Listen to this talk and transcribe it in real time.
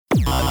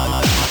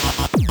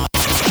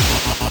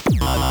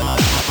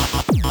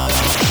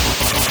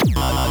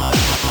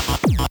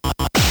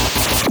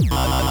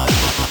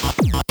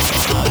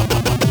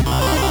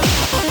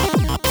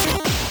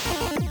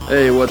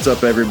Hey, what's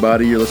up,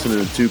 everybody? You're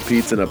listening to Two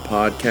Pete's and a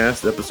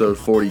Podcast, episode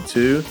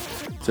 42.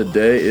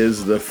 Today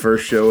is the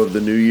first show of the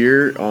new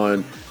year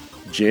on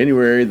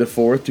January the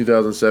 4th,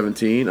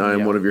 2017. I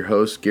am one of your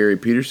hosts, Gary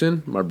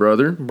Peterson, my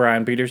brother.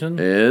 Brian Peterson.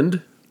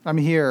 And? I'm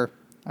here.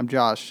 I'm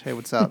Josh. Hey,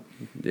 what's up?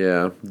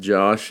 Yeah,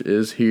 Josh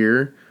is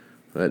here.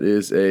 That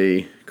is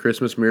a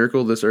Christmas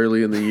miracle this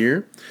early in the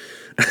year.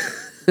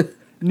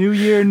 New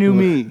year, new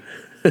me.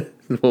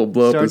 We'll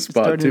blow up the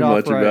spot too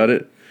much about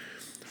it.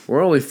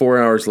 We're only 4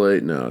 hours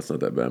late. No, it's not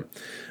that bad.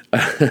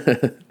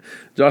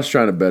 Josh's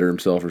trying to better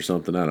himself or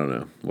something. I don't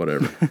know.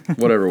 Whatever.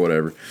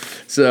 whatever.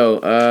 So,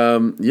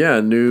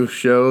 new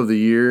show of the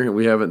year.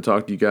 We haven't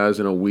talked to you guys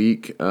in a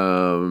week.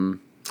 And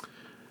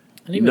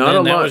even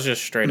then, that was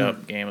just straight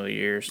up game of the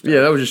year stuff.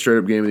 Yeah, that was just straight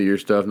up game of the year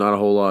stuff. Not a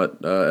whole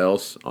lot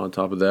else on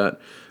top of that.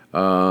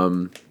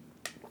 Brian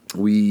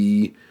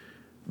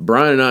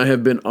and I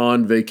have been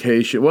on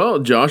vacation. Well,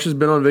 Josh has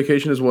been on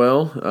vacation as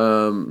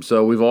well.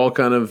 So we've all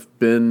kind of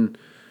been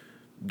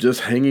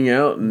just hanging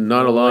out and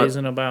not a lot.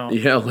 Lazing about.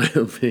 Yeah,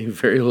 being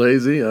very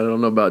lazy. I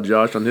don't know about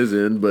Josh on his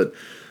end, but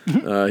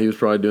he was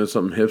probably doing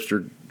something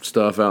hipster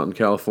stuff out in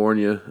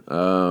California.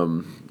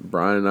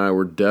 Brian and I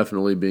were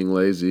definitely being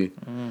lazy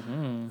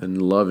and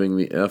loving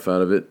the F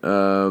out of it.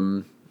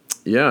 Not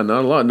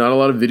a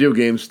lot of video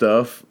game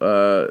stuff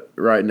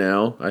right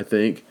now, I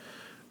think.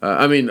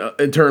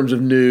 In terms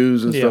of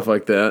news and stuff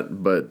like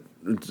that, but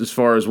as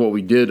far as what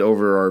we did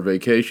over our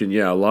vacation,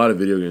 a lot of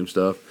video game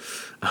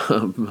stuff.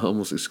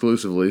 Almost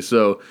exclusively.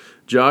 So,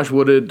 Josh,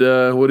 what did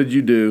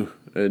you do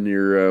in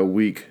your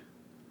week?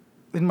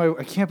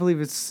 I can't believe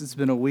it's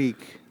been a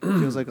week. It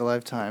feels like a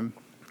lifetime.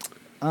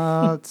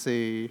 Let's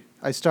see.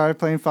 I started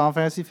playing Final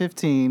Fantasy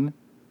 15.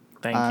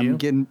 I'm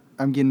getting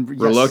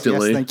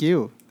reluctantly. Yes,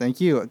 thank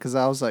you. Because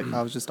I was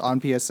just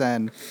on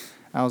PSN.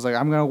 I was like,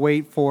 I'm gonna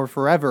wait for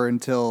forever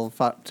to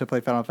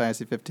play Final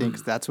Fantasy 15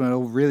 because that's when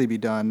it'll really be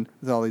done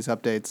with all these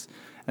updates.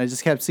 And I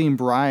just kept seeing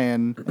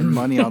Brian and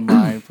Money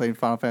online playing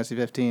Final Fantasy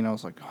 15. I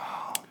was like,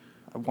 oh,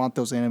 I want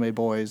those anime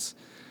boys.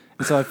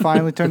 And so I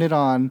finally turned it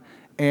on.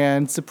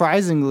 And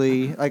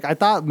surprisingly, I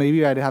thought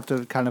maybe I'd have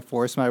to kind of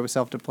force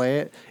myself to play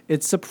it.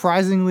 It's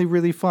surprisingly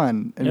really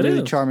fun and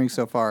really charming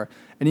so far.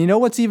 And you know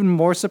what's even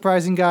more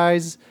surprising,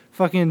 guys?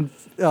 Fucking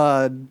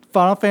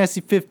Final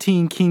Fantasy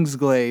 15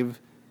 Kingsglaive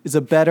is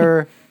a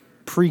better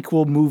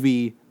prequel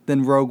movie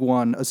than Rogue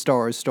One, a Star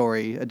Wars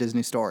story, a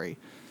Disney story.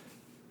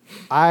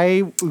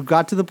 I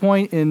got to the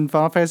point in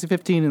Final Fantasy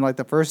 15 in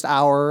the first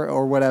hour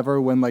or whatever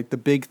when the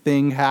big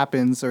thing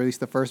happens, or at least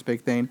the first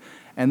big thing.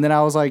 And then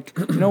I was like,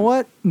 you know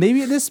what?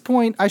 Maybe at this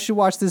point I should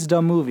watch this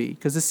dumb movie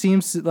because this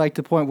seems like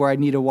the point where I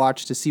need to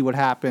watch to see what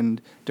happened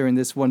during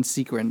this one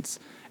sequence.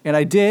 And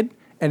I did,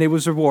 and it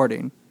was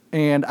rewarding.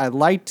 And I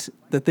liked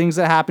the things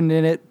that happened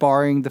in it,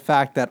 barring the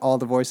fact that all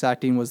the voice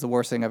acting was the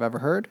worst thing I've ever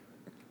heard.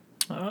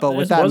 But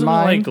with that in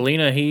mind,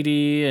 Lena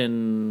Headey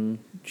and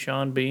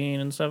Sean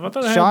Bean and stuff. I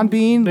thought Sean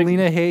Bean,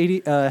 Lena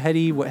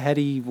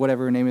Headey,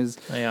 whatever her name is.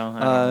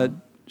 Yeah.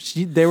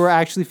 They were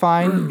actually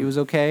fine. It was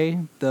okay.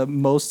 The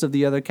most of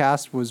the other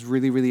cast was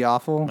really, really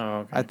awful. Oh,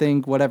 okay. I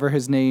think whatever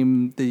his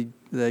name, the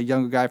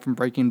younger guy from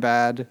Breaking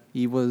Bad,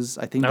 he was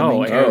the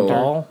main character. Aaron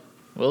Paul.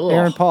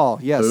 Aaron Paul,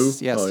 yes, Who?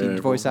 he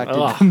voice acted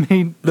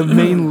the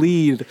main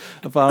lead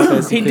of Final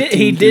Fantasy 15.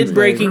 He did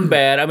Breaking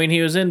Bad. I mean, he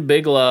was in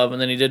Big Love,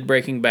 and then he did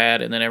Breaking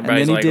Bad, and then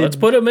everybody's let's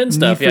put him in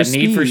stuff.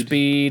 Need for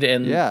Speed,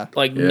 and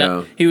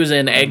he was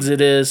in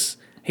Exodus.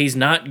 He's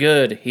not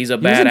good. He's a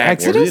bad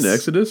actor. Was he in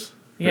Exodus?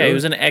 Yeah, he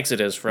was in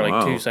Exodus for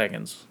 2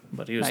 seconds,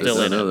 but he was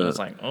still in it. And it's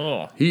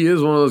He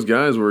is one of those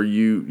guys where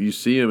you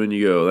see him and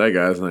you go, that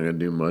guy's not going to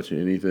do much of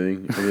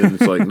anything. And then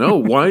it's like, no,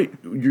 why?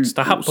 You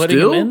Stop putting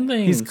him in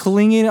things. He's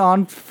clinging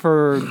on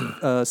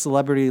for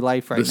celebrity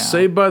life right now. The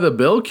Saved by the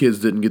Bell kids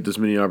didn't get this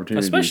many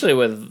opportunities. Especially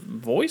with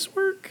voice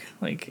work.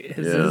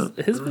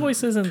 His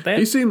voice isn't that...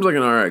 He seems like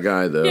an all right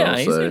guy, though. Yeah,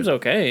 he seems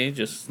okay. It's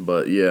just...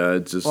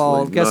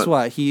 Well, guess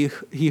what? He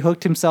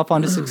hooked himself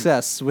onto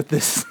success with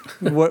this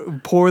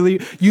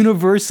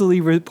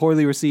universally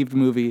poorly received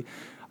movie.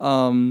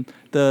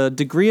 The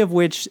degree of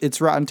which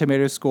its Rotten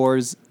Tomatoes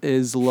scores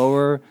is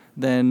lower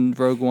than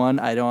Rogue One,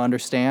 I don't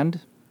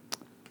understand.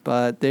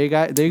 But there you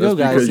go,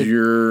 guys. Because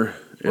you're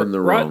in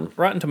the wrong.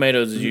 Rotten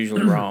Tomatoes is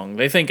usually wrong.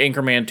 They think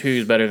Anchorman 2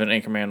 is better than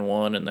Anchorman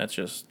 1, and that's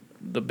just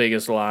the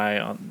biggest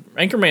lie.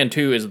 Anchorman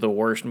 2 is the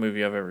worst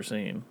movie I've ever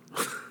seen.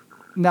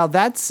 Now,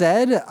 that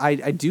said, I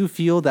do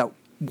feel that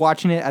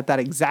watching it at that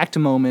exact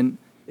moment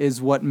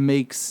is what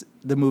makes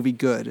the movie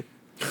good.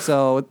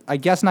 So I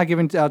guess not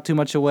giving out too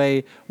much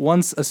away,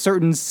 once a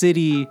certain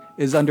city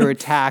is under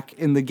attack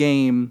in the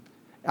game,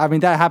 I mean,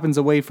 that happens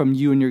away from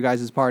you and your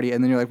guys' party,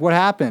 and then you're like, what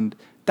happened?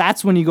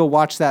 That's when you go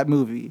watch that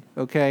movie,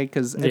 okay?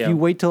 Because if you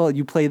wait till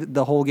you play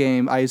the whole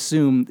game, I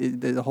assume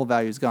the whole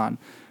value is gone.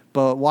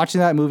 But watching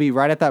that movie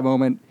right at that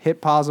moment,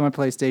 hit pause on my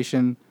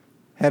PlayStation,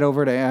 head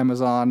over to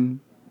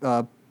Amazon,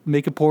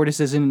 make a poor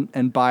decision,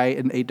 and buy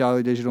an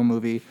 $8 digital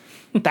movie.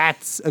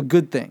 That's a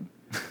good thing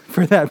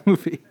for that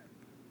movie.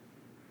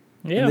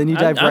 Yeah, and then you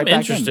dive right I'm back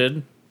interested.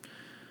 in.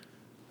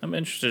 I'm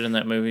interested in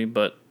that movie,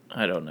 but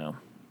I don't know.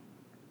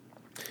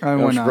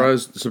 I'm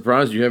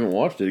surprised you haven't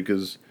watched it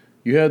because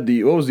you had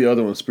what was the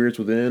other one, Spirits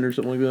Within or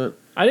something like that?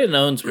 I didn't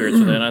own Spirits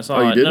Within. I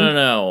saw it.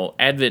 No.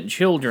 Advent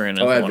Children is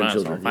the one I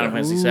saw. Final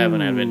Fantasy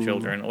VII Advent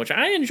Children, which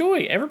I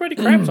enjoy. Everybody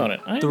craps on it.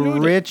 The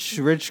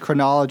rich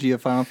chronology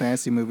of Final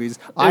Fantasy movies.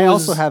 I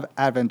also have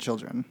Advent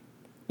Children.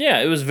 Yeah,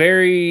 it was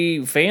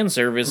very fan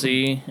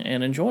servicey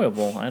and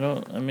enjoyable.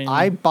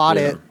 I bought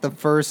it the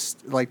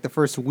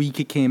first week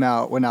it came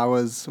out when I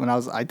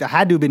had to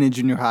have been in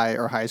junior high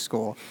or high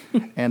school,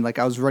 and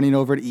I was running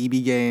over to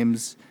EB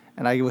Games.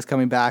 And I was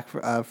coming back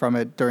from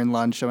it during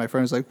lunch, and my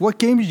friend was like, "What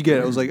game did you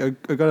get?" I was like,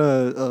 "I got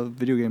a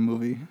video game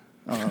movie."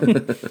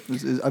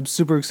 I'm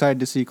super excited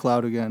to see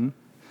Cloud again.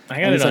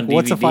 I got it on DVD.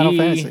 What's a Final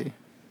Fantasy?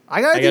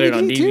 I got it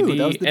on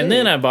DVD too.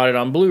 Then I bought it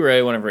on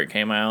Blu-ray whenever it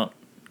came out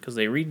because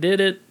they redid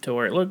it to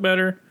where it looked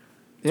better.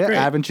 It's great.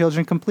 Advent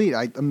Children Complete.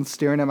 I'm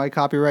staring at my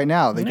copy right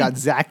now. They got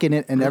Zack in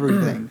it and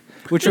everything.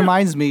 Which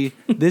reminds me,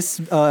 this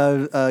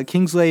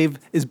Kingslave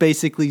is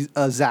basically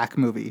a Zack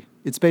movie.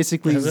 It's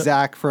basically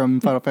Zack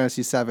from Final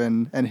Fantasy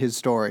VII and his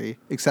story,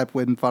 except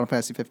with Final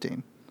Fantasy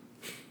 15.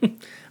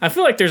 I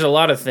feel like there's a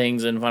lot of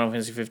things in Final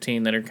Fantasy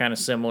 15 that are kind of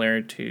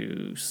similar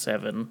to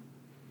 7.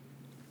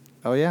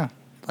 Oh, yeah.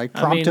 Like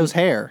Prompto's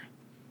hair.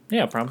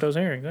 Yeah, Prompto's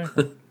hair,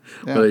 exactly.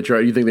 Yeah.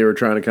 You think they were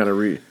trying to kind of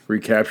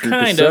recapture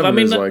it? 7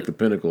 is like the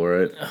pinnacle,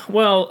 right?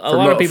 Well, a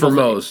lot of people for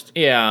most.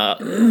 Yeah.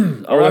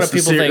 A lot of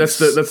people think...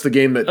 That's the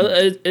game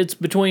that... it's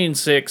between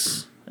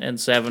 6 and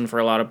 7 for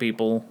a lot of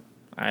people.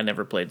 I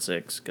never played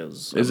 6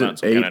 because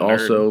isn't 8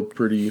 also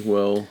pretty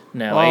well?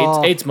 No,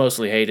 8's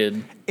mostly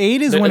hated.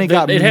 8 is when it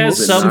got. It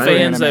has some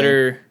fans that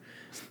are.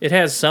 It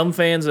has some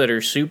fans that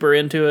are super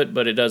into it,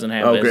 but it doesn't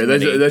have. Okay,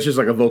 that's just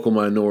like a vocal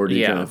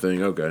minority kind of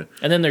thing. Okay.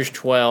 And then there's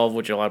 12,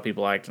 which a lot of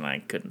people liked, and I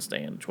couldn't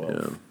stand 12.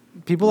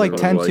 Yeah. People like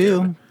 10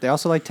 too. They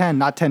also like 10,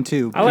 not 10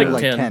 too. I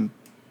like 10.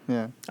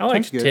 Yeah, I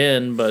liked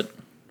 10, but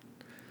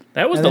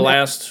that was the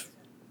last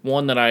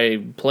one that I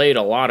played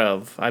a lot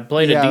of. I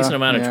played a decent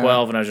amount of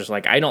 12, and I was just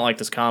like, I don't like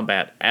this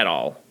combat at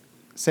all.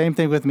 Same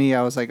thing with me.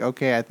 I was like,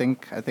 okay, I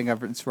think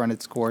it's run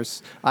its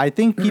course. I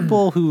think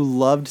people who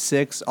loved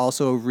 6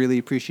 also really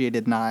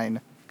appreciated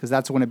 9 because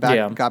that's when it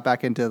got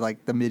back into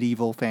like the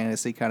medieval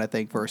fantasy kind of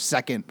thing for a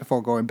second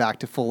before going back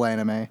to full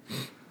anime.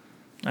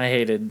 I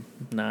hated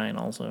 9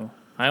 also.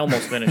 I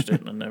almost finished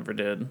it and never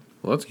did.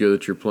 Well, that's good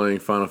that you're playing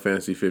Final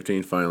Fantasy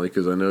 15 finally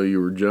because I know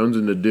you were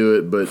jonesing to do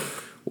it, but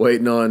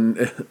waiting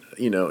on,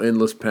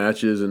 endless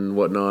patches and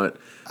whatnot.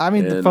 I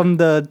mean, from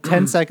the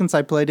 10 seconds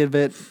I played of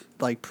it,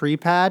 like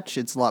pre-patch,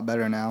 it's a lot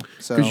better now.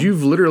 Because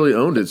you've literally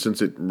owned it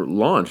since it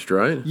launched,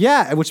 right?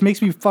 Yeah, which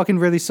makes me fucking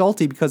really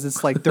salty because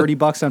it's like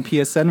 $30 on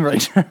PSN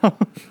right now.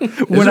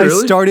 When I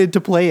started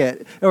to play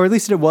it, or at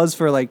least it was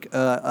for like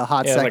a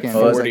hot second.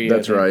 Like 40,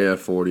 that's right. Yeah,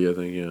 40, I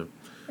think. Yeah.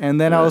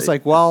 And then I was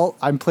like, well,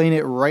 I'm playing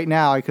it right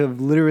now. I could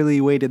have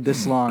literally waited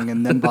this long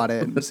and then bought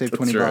it and saved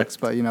 $20.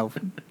 But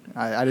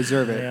I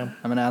deserve it. Yeah.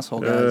 I'm an asshole,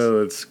 guys.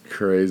 Oh, that's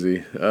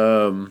crazy.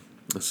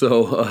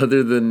 So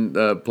other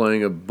than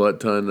playing a butt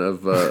ton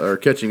of, or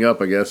catching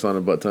up, I guess, on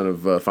a butt ton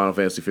of Final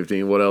Fantasy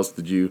 15, what else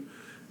did you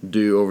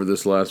do over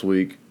this last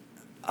week?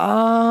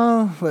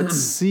 Let's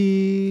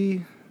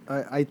see.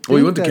 I think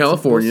you went to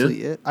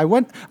California. I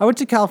went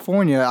to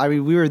California. I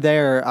mean, we were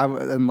there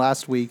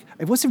last week.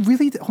 It wasn't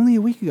really only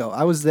a week ago.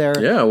 I was there.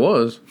 Yeah, it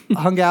was.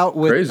 Hung out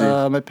with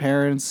my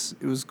parents.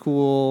 It was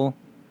cool.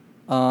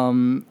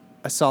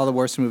 I saw the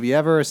worst movie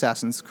ever,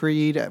 Assassin's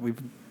Creed. We've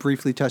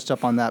briefly touched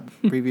up on that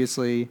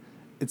previously.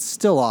 It's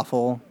still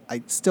awful.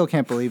 I still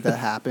can't believe that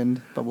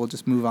happened, but we'll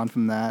just move on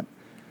from that.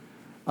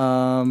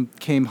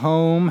 Came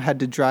home, had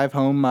to drive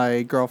home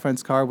my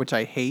girlfriend's car, which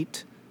I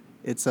hate.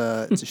 It's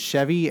a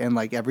Chevy, and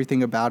like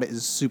everything about it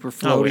is super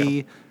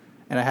floaty.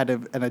 And I had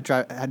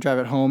to drive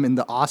it home in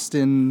the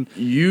Austin.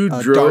 You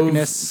drove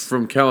darkness.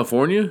 From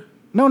California?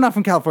 No, not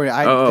from California.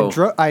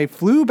 I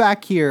flew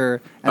back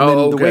here, and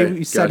then the way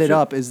we set it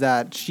up is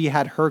that she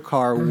had her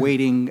car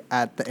waiting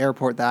at the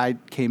airport that I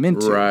came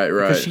into. Right.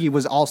 Because she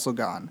was also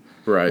gone.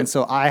 Right. And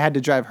so I had to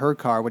drive her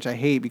car, which I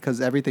hate because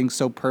everything's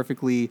so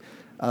perfectly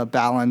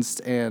balanced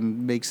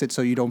and makes it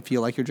so you don't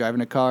feel like you're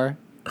driving a car.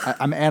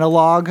 I'm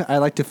analog. I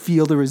like to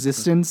feel the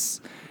resistance.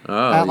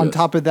 On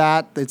top of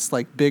that, it's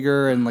like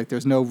bigger and like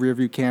there's no rear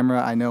view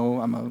camera. I know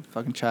I'm a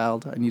fucking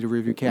child. I need a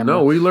rear view camera.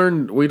 No, we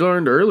learned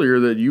earlier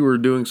that you were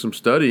doing some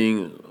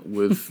studying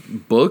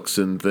with books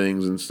and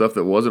things and stuff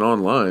that wasn't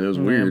online. It was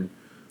weird.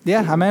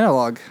 Yeah, I'm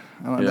analog.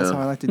 That's how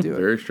I like to do it.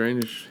 Very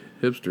strange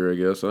hipster, I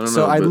guess. I don't know.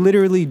 So I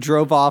literally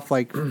drove off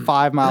like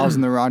 5 miles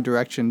in the wrong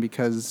direction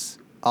because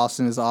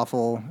Austin is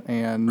awful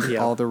and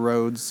all the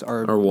roads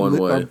are one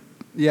way.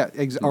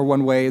 Or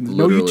one way.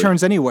 No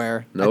U-turns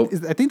anywhere. Nope.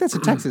 I think that's a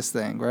Texas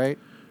thing, right?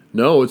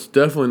 No, it's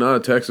definitely not a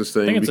Texas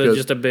thing. I think it's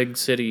just a big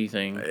city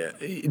thing.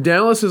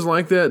 Dallas is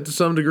like that to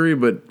some degree,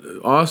 but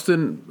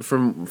Austin,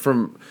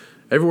 from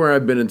everywhere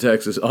I've been in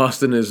Texas,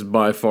 Austin is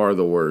by far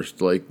the worst.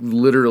 Like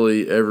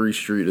literally every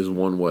street is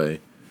one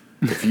way.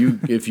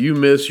 If you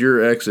miss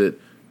your exit,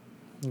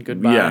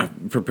 goodbye. Yeah,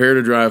 prepare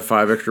to drive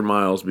 5 extra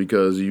miles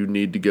because you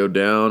need to go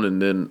down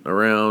and then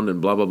around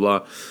and blah blah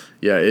blah.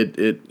 yeah,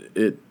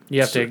 it you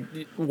have to,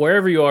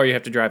 wherever you are, you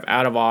have to drive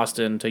out of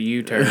Austin to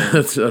U-turn.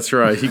 that's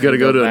right. You got to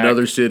go to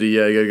another city.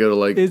 Yeah, you got to go to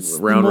like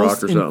Round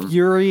Rock or something. It's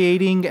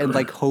infuriating and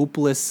like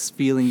hopeless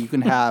feeling you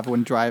can have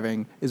when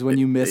driving is when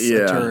you miss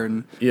a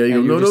turn. Yeah,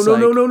 you go,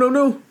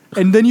 no.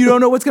 And then you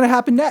don't know what's going to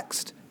happen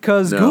next.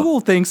 Because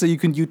Google thinks that you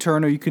can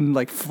U-turn or you can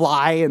like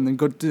fly and then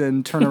go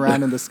and turn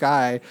around in the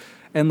sky.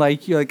 And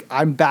like, you're like,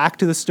 I'm back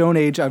to the Stone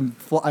Age. I'm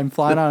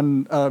flying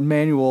on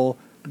manual.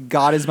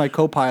 God is my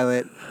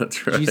co-pilot.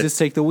 That's right. Jesus,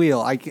 take the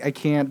wheel. I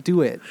can't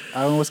do it.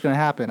 I don't know what's going to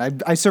happen.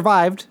 I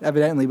survived,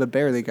 evidently, but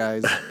barely,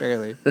 guys.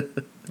 Barely.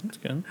 That's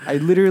good. I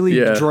literally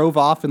drove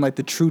off in like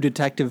the True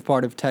Detective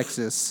part of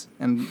Texas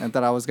and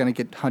thought I was going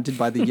to get hunted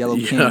by the Yellow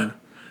King.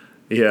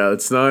 Yeah,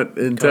 it's not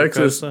in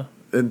Texas.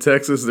 In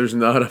Texas, there's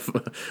a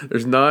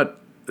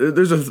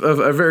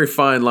very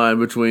fine line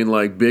between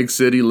like big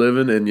city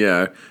living and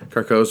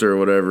Carcosa or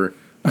whatever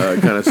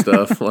kind of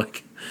stuff.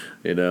 Like,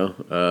 it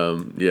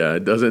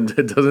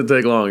doesn't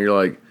take long. You're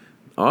like,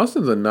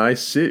 Austin's a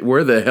nice city.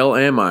 Where the hell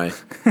am I?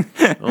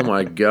 Oh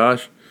my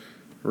gosh,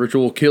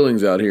 ritual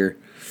killings out here.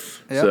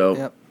 Yep.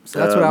 So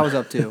that's what I was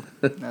up to.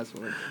 That's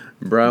what.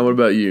 Brian, what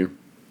about you?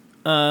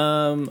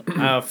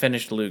 I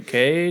finished Luke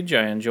Cage.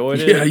 I enjoyed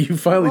it. Yeah, you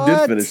finally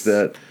did finish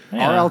that.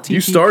 Yeah. RLTTP.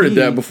 You started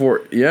that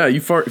before. Yeah, you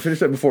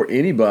finished that before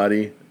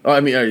anybody. Oh, I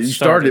mean, you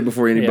started it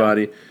before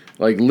anybody. Yeah.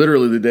 Like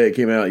literally the day it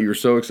came out, you were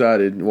so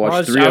excited.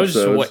 Watched 3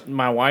 episodes.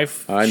 My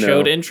wife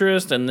showed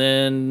interest, and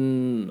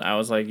then I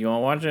was like, "You want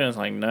to watch it?" And it's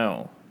like,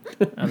 "No."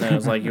 And then it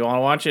was like, "You want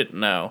to watch it?"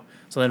 No.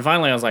 So then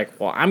finally, I was like,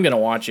 "Well, I'm gonna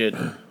watch it."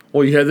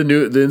 Well, you had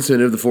the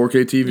incentive, the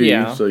 4K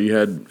TV, so you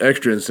had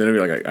extra incentive.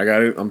 You're like, I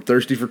got it. I'm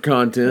thirsty for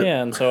content.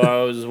 Yeah, and so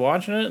I was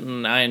watching it,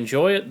 and I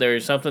enjoy it.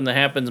 There's something that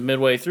happens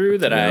midway through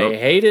that I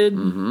hated,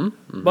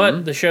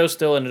 but the show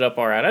still ended up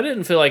all right. I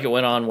didn't feel like it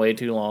went on way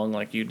too long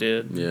like you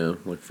did. Yeah,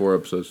 like 4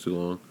 episodes too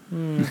long.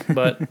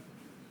 But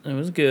it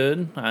was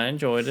good. I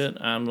enjoyed it.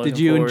 I'm looking Did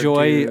you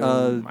enjoy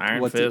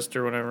Iron Fist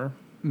or whatever?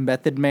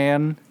 Method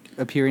Man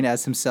appearing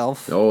as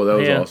himself. Oh, that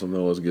was awesome.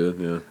 That was good.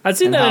 Yeah, I'd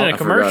seen that in a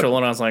commercial,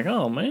 and I was like,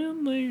 "Oh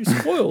man, they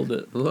spoiled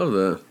it." I love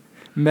that.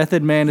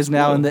 Method Man is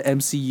now in the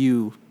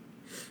MCU.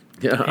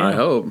 Yeah, I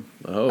hope.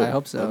 I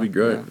hope so. That'd be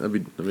great. Yeah.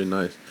 That'd be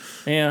nice.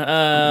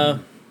 Yeah.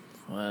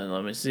 Well,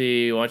 let me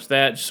see. Watch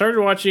that.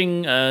 Started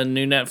watching a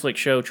new Netflix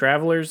show,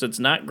 Travelers. It's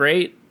not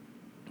great,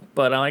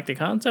 but I like the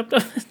concept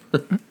of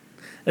it.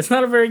 It's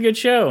not a very good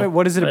show. Wait,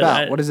 what is it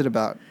about? What is it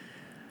about?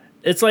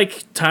 It's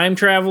like time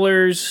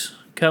travelers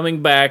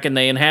coming back, and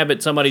they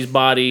inhabit somebody's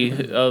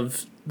body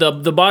of the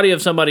body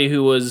of somebody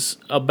who was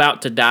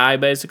about to die.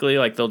 Basically,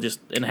 like they'll just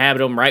inhabit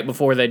them right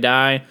before they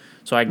die.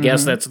 So I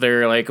guess that's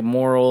their like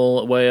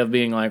moral way of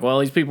being like, well,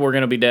 these people were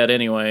going to be dead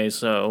anyway,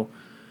 so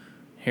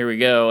here we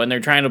go. And they're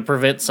trying to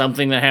prevent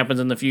something that happens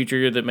in the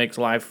future that makes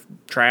life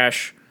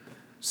trash.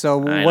 So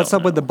what's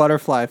up with the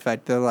butterfly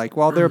effect? They're like,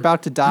 well, they're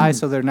about to die,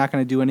 so they're not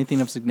going to do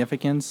anything of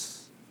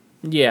significance.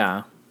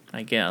 Yeah,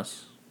 I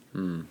guess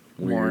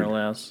more or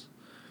less.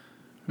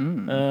 Let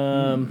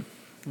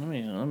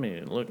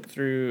me look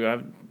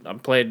through.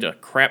 I've played a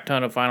crap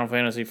ton of Final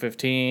Fantasy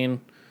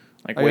 15.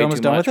 Like way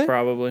too much,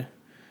 probably.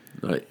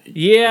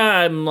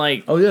 Yeah, I'm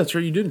like. Oh yeah, that's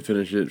right. You didn't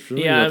finish it.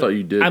 Yeah, I thought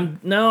you did.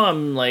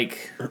 I'm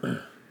like.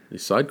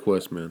 These side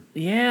quests, man.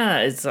 Yeah,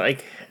 it's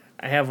like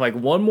I have like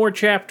one more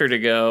chapter to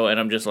go, and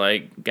I'm just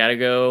like, gotta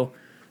go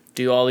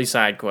do all these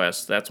side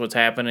quests. That's what's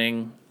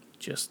happening.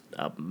 Just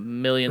a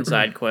million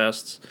side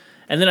quests.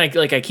 And then I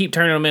keep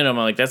turning them in. I'm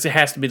like, it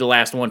has to be the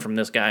last one from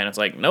this guy. And it's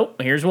like,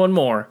 nope, here's one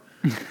more.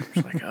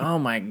 It's like, oh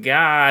my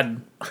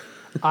God.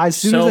 As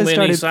soon as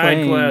I started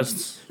playing,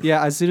 quests.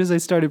 Yeah, as soon as I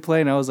started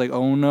playing, I was like,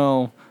 oh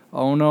no,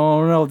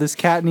 this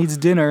cat needs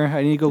dinner.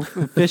 I need to go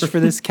fish for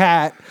this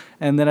cat.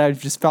 And then I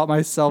just felt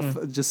myself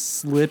just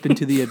slip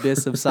into the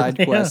abyss of side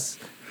quests.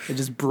 I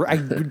just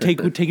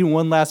taking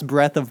one last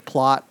breath of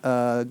plot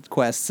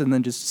quests and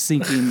then just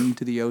sinking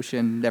into the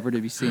ocean, never to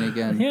be seen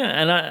again. Yeah,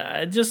 and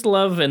I just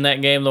love in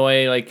that game the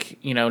way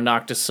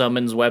Noctis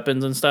summons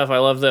weapons and stuff. I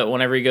love that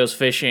whenever he goes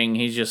fishing,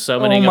 he's just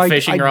summoning a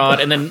fishing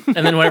rod, and then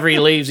whenever he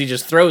leaves, he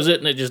just throws it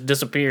and it just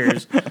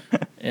disappears.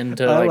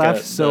 Into I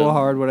laughed so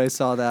hard when I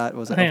saw that.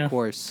 Of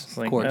course,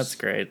 of course, that's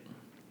great.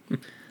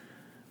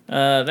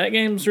 That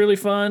game's really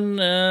fun.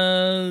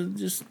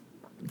 Just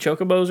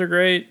chocobos are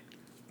great.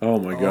 Oh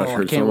my gosh, I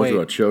heard so much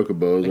about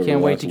chocobos. I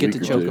can't wait to get to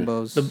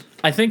chocobos.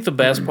 I think the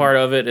best part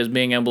of it is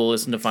being able to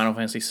listen to Final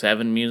Fantasy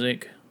VII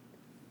music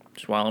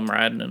just while I'm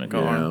riding in a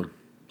car. Yeah.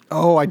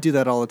 Oh, I do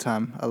that all the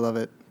time. I love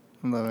it.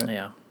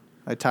 Yeah.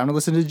 Time to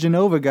listen to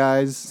Genova,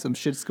 guys. Some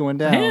shit's going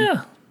down.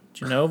 Yeah.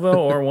 Genova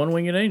or One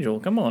Winged Angel.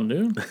 Come on,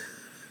 dude.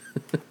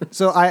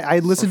 So I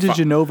listened to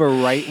Genova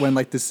right when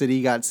the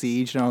city got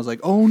sieged, and I was like,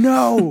 oh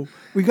no,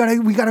 we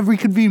gotta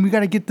reconvene. We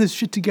gotta get this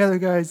shit together,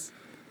 guys.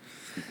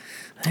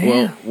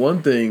 Well,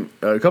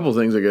 a couple of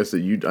things, I guess,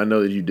 I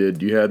know that you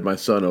did. You had my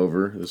son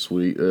over this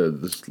week,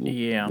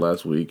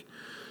 last week.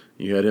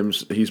 You had him.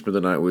 He spent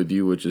the night with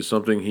you, which is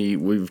something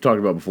we've talked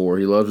about before.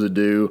 He loves to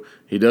do.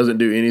 He doesn't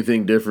do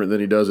anything different than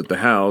he does at the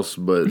house,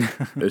 but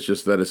it's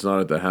just that it's not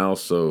at the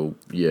house. So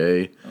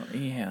yay.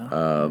 Yeah.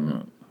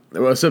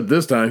 Well, except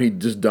this time he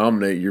just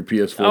dominated your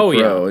PS4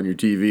 Pro and your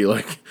TV.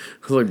 Like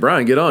I was like,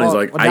 Brian, get on. He's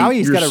like,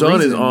 your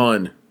son is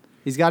on.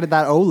 He's got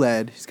that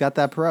OLED. He's got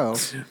that Pro.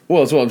 Well,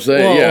 that's what I'm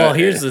saying. Well,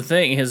 here's the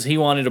thing: is he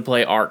wanted to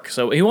play Ark,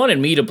 so he wanted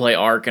me to play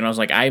Ark, and I was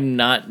like, I'm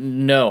not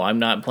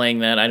playing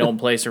that. I don't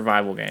play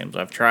survival games.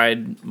 I've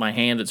tried my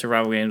hand at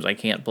survival games. I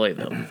can't play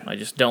them. I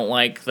just don't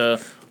like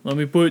the. Let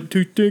me put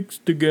two sticks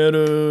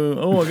together.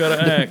 Oh, I got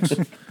an axe.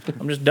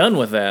 I'm just done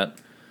with that.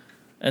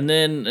 And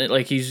then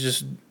like he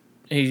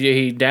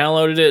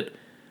downloaded it.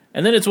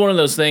 And then it's one of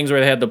those things where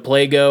they had the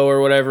Play-Go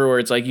or whatever, where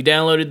it's like you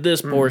downloaded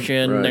this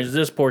portion, and there's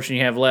this portion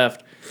you have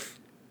left.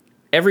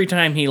 Every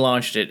time he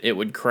launched it, it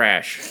would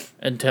crash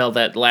until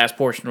that last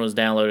portion was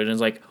downloaded. And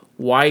it's like,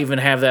 why even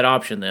have that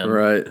option then?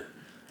 Right.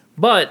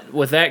 But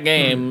with that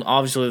game,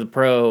 obviously the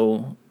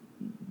Pro,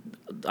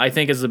 I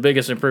think is the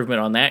biggest improvement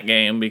on that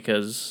game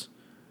because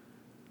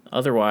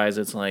otherwise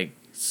it's like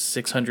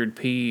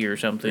 600p or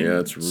something. Yeah,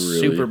 it's really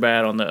super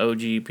bad on the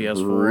OG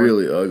PS4.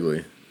 Really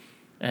ugly.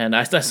 And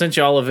I sent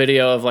you all a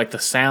video of like the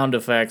sound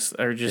effects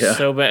are just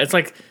so bad. It's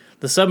like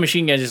the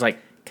submachine gun just like.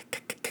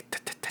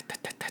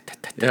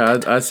 Yeah,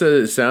 I said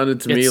it sounded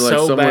to me like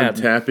someone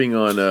tapping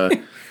on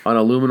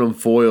aluminum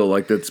foil,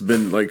 like that's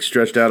been like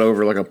stretched out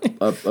over like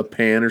a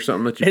pan or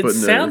something that you put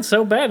in there. It sounds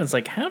so bad. It's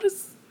like, how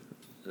does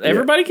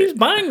everybody keeps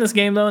buying this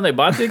game though? And they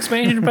bought the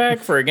expansion pack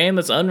for a game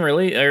that's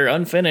unreleased or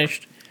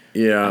unfinished.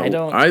 Yeah,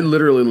 I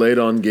literally laid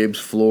on Gabe's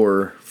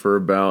floor for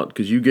about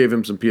because you gave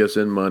him some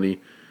PSN money,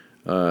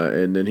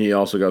 and then he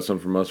also got some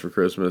from us for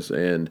Christmas,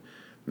 and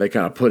they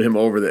kind of put him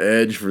over the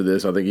edge for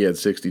this. I think he had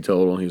 60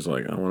 total, and he's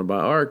like, I want to buy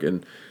Ark,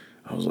 and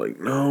I was like,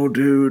 no,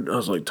 dude. I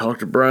was like, talk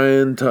to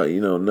Brian.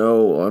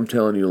 No, I'm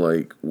telling you,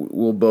 like,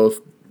 we'll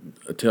both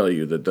tell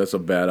you that that's a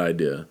bad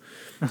idea.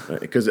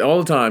 Because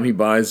all the time he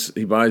buys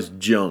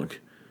junk,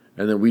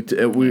 and then we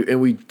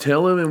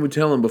tell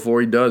him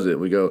before he does it.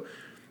 We go,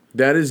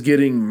 that is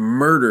getting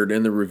murdered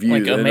in the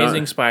reviews. Like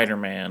Amazing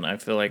Spider-Man. I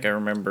feel like I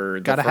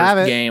remember the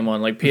first game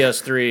on like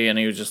PS3, and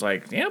he was just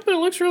like, yeah, but it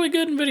looks really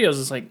good in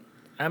videos. It's like,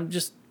 I'm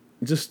just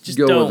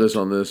go with us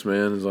on this,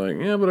 man. It's like,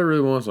 yeah, but I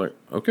really want. It's like,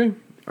 okay.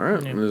 All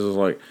right, and this is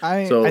like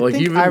I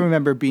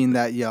remember being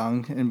that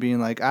young and being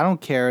like, I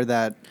don't care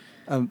that,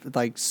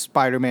 like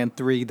Spider-Man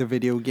 3, the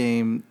video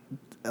game,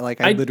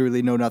 like I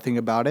literally know nothing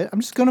about it.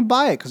 I'm just gonna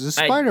buy it because it's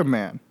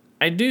Spider-Man.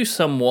 I do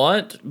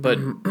somewhat, but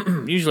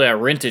usually I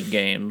rented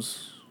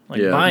games.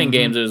 Like buying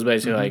games, it was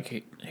basically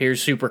like,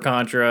 here's Super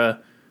Contra,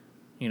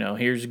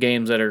 here's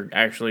games that are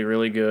actually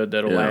really good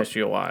that'll last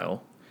you a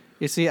while.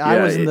 You see,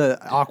 I was in the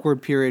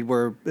awkward period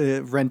where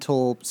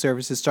rental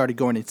services started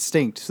going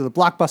extinct. So the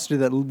Blockbuster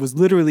that was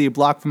literally a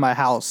block from my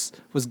house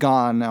was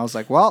gone. I was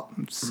like, well,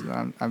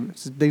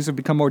 things have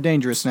become more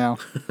dangerous now.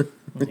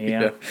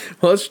 Yeah.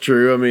 Well, that's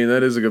true. I mean,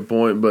 that is a good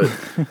point. But,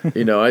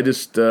 I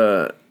just,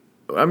 for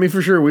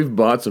sure, we've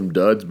bought some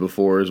duds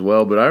before as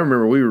well. But I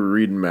remember we were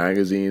reading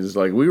magazines.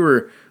 Like, we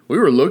were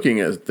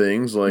looking at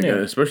things, like,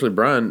 especially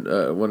Brian,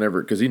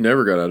 whenever, because he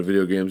never got out of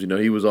video games.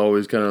 He was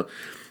always kind of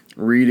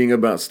reading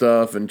about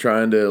stuff and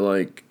trying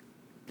to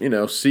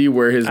see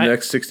where his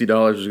next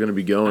 $60 is going to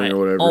be going or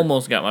whatever. I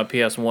almost got my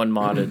PS1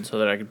 modded so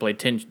that I could play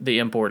the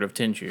import of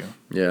Tenchu.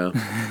 Yeah.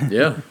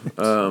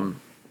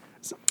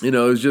 It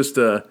was just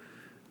and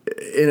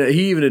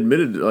he even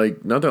admitted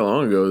like not that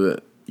long ago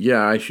that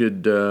I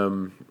should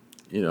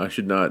I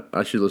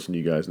should listen to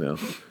you guys now.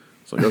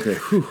 It's like, okay,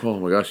 oh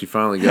my gosh, he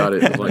finally got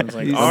it. It's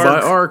like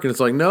Ark, and it's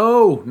like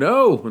no.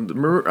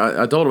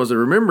 I told him, I said,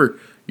 remember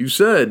you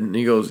said, and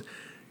he goes,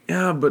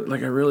 yeah, but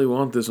like I really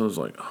want this. And I was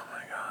like, oh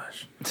my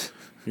gosh,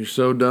 you're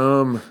so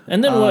dumb.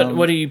 And then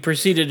what he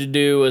proceeded to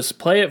do was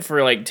play it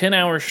for like 10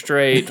 hours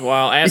straight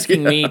while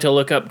asking me to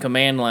look up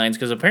command lines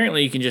because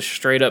apparently you can just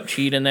straight up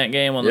cheat in that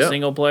game on the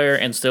single player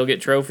and still get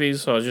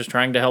trophies. So I was just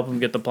trying to help him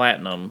get the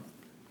platinum,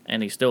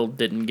 and he still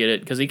didn't get it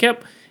because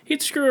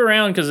he'd screw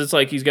around because it's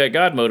like he's got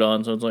God mode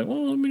on. So it's like,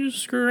 well, let me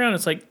just screw around.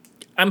 It's like,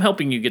 I'm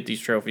helping you get these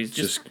trophies.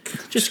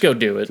 Just go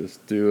do it.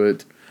 Just do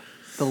it.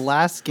 The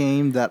last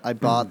game that I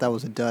bought that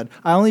was a dud.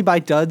 I only buy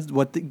duds.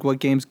 What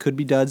games could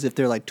be duds if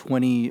they're like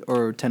 $20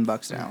 or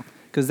 $10 now?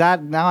 Because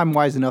now I'm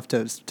wise enough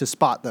to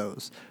spot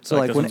those. So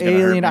like when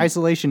Alien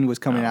Isolation was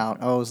coming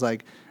out, I was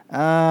like,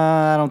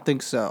 I don't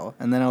think so.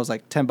 And then I was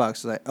like $10. I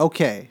was like,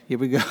 okay, here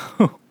we go.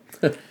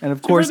 And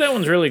of course, that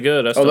one's really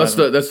good. That's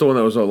the one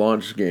that was a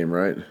launch game,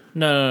 right?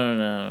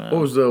 No.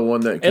 What was the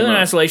one that came Alien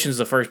out? Isolation is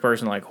the first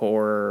person like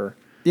horror.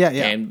 Yeah.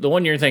 And the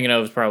one you're thinking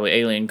of is probably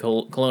Alien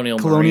Colonial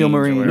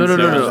Marines.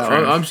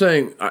 No. I'm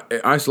saying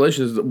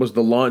Isolation was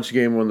the launch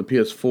game on the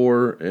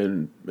PS4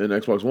 and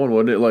Xbox One,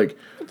 wasn't it? Like,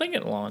 I think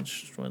it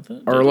launched with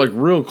it. Or like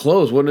real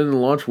close, wasn't it in the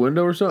launch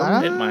window or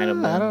something? It might have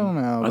been. I don't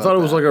know. I thought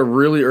it was like a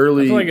really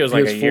early. I feel like it was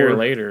like PS4. a year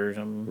later or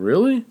something.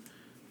 Really?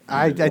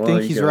 I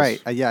think he's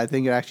right. Yeah, I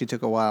think it actually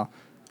took a while.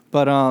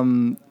 But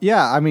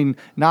yeah, I mean,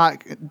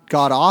 not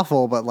god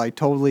awful, but like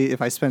totally.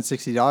 If I spent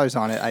 $60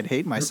 on it, I'd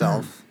hate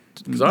myself.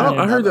 Because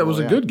I heard that was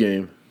a good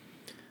game.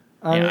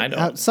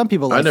 Some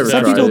people like it.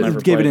 Some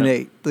people gave it an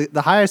 8.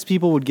 The highest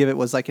people would give it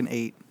was like an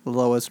 8. The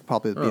lowest would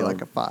probably be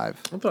like a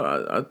 5. I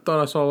thought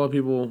I saw a lot of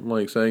people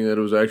like saying that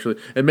it was actually,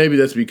 and maybe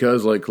that's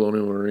because like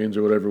Colonial Marines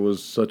or whatever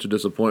was such a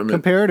disappointment.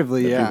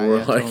 Comparatively, yeah. People were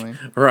like, totally.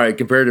 Right,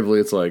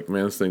 comparatively, it's like,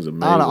 man, this thing's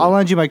amazing. I don't know. I'll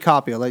lend you my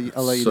copy. I'll let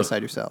you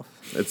decide yourself.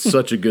 It's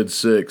such a good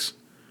 6,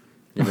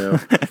 you know.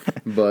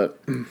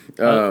 But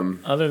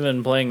other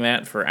than playing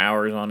that for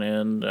hours on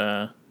end,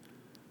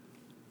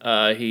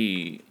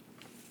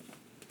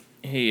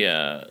 he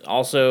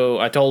also,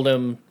 I told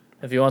him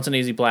if he wants an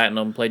easy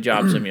platinum, play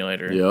Job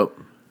Simulator. Yep.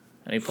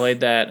 And he played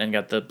that and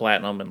got the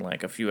platinum in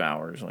like a few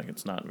hours. Like,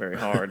 it's not very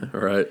hard.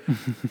 Right.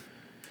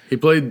 He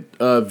played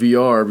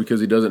VR because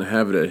he doesn't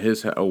have it at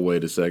his house. Oh,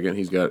 wait a second.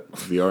 He's got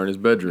VR in his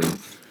bedroom.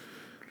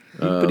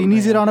 But he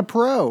needs it on a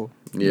Pro.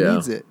 He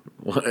needs it.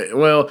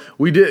 Well,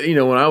 we did,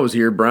 when I was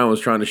here, Brian was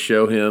trying to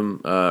show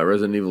him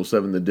Resident Evil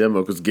 7, the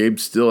demo, because Gabe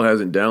still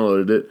hasn't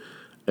downloaded it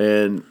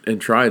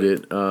and tried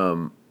it.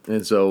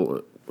 And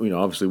so,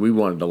 obviously we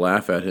wanted to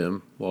laugh at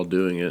him while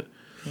doing it.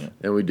 Yeah.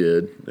 And we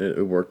did.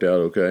 It worked out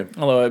okay.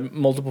 Although at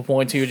multiple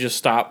points he would just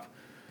stop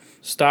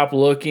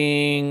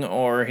looking,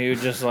 or he would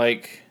just or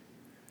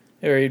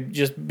he'd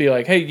just be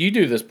like, "Hey, you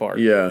do this part."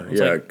 Yeah,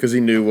 because he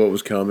knew what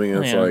was coming.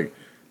 And it's like,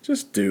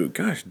 just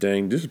gosh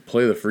dang, just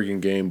play the freaking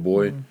game,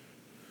 boy.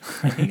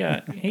 He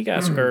got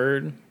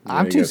scared.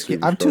 I'm too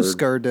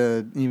scared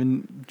to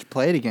even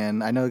play it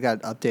again. I know it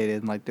got updated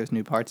and like there's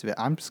new parts of it.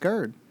 I'm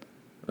scared.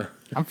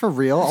 I'm for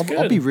real.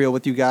 I'll be real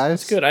with you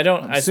guys. It's good.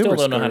 I still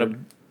don't know how to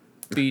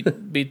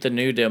beat the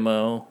new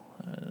demo.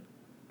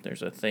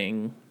 There's a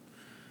thing.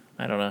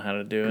 I don't know how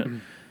to do it.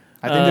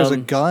 I think there's a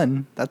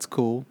gun. That's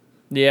cool.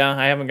 Yeah,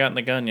 I haven't gotten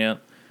the gun yet.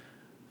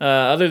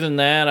 Other than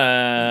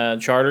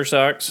that, Charter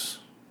sucks.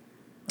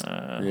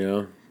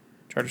 Yeah.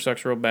 Charter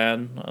sucks real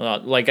bad.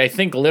 I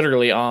think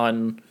literally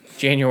on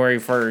January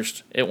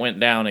 1st, it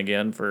went down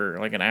again for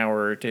like an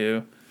hour or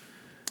two.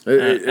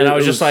 And I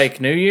was just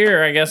like, New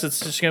Year, I guess it's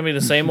just going to be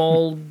the same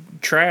old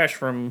trash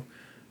from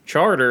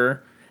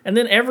Charter. And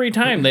then every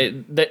time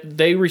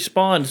they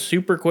respond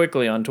super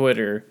quickly on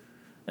Twitter,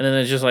 and then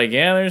it's just like,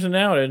 yeah, there's an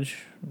outage.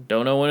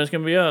 Don't know when it's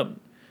going to be up.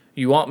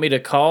 You want me to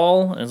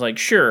call? And it's like,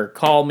 sure,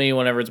 call me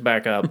whenever it's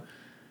back up.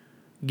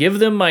 Give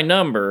them my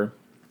number,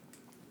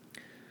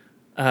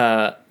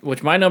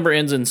 which my number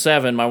ends in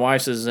 7. My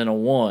wife's is in a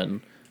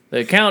 1. The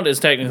account is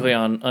technically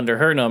under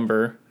her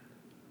number,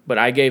 but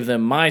I gave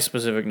them my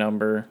specific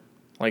number.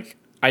 Like,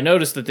 I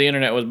noticed that the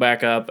internet was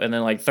back up, and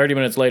then like 30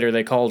 minutes later,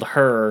 they called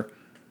her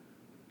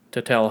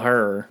to tell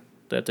her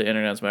that the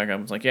internet's back up.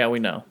 It's like, yeah, we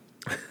know.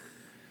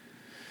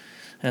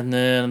 And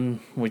then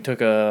we took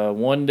a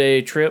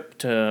 1-day trip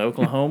to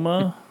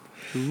Oklahoma.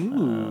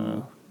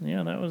 Ooh.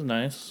 Yeah, that was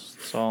nice.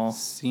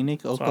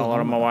 Scenic Oklahoma. Saw a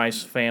lot of my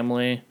wife's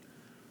family.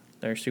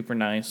 They're super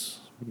nice.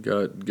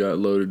 Got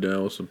loaded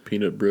down with some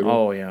peanut brittle.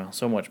 Oh, yeah.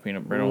 So much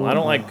peanut brittle. I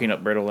don't like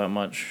peanut brittle that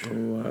much.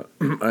 Oh,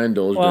 I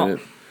indulged in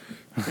it.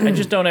 I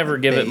just don't ever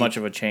give it much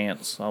of a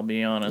chance, I'll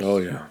be honest. Oh,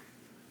 yeah.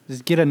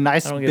 Just get a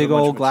nice big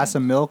old glass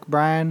of milk,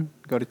 Brian.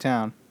 Go to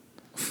town.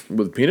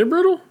 With peanut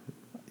brittle?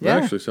 Yeah.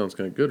 That actually sounds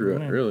kind of good,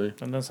 really.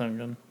 That does sound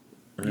good.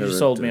 You just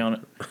sold me on it.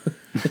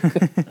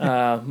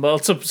 Well,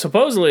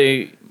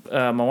 supposedly,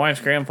 my wife's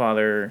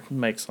grandfather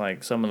makes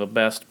like some of the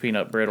best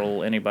peanut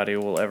brittle anybody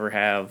will ever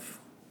have.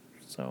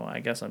 So I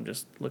guess I'm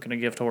just looking to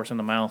gift horse in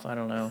the mouth. I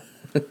don't know.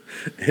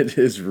 It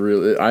is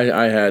really.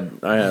 I had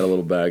a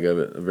little bag of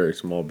it, a very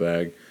small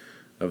bag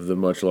of the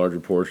much larger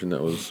portion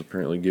that was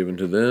apparently given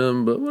to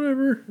them, but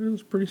whatever. It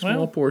was a pretty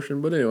small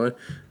portion, but anyway,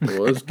 it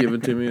was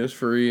given to me. It was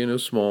free and it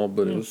was small,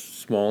 but it was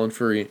small and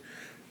free,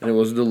 and it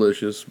was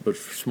delicious but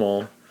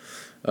small.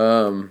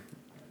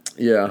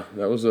 Yeah,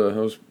 that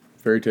was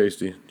very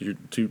tasty.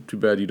 Too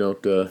bad you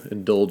don't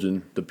indulge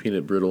in the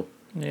peanut brittle.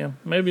 Yeah,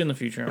 maybe in the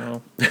future I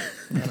will.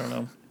 I don't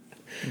know.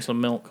 And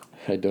some milk.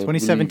 I don't.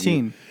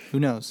 2017.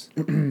 Who knows?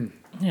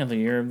 Yeah, the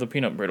year of the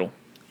peanut brittle.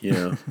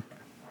 Yeah.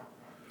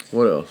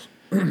 What else?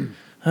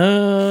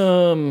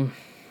 Other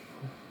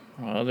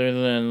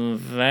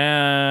than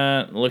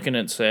that, looking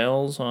at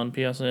sales on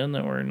PSN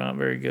that were not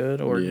very good,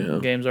 or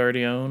games I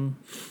already own.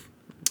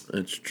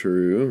 That's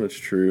true.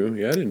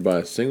 Yeah, I didn't buy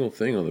a single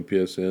thing on the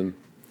PSN. And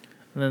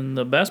then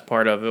the best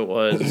part of it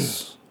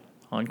was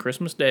on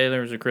Christmas Day,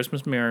 there was a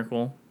Christmas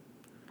miracle.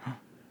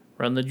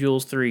 Run the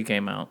Jewels 3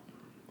 came out.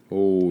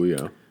 Oh,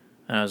 yeah.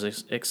 And I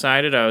was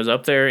excited. I was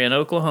up there in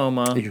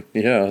Oklahoma.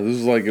 Yeah, this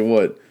is like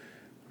what?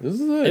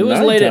 It was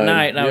late at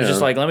night, and I was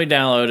just like, let me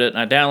download it. And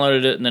I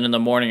downloaded it, and then in the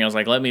morning, I was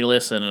like, let me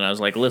listen. And I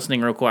was like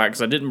listening real quiet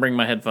because I didn't bring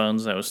my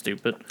headphones. That was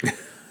stupid.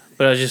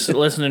 But I was just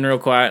listening real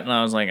quiet, and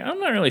I was like, I'm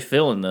not really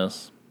feeling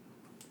this.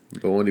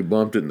 But when he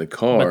bumped it in the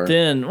car. But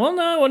then, well,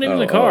 no, it wasn't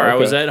even in the car. Okay. I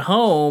was at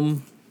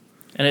home,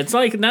 and it's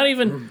like not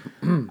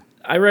even.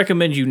 I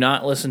recommend you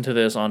not listen to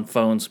this on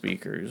phone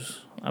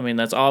speakers. I mean,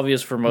 that's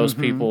obvious for most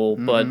people,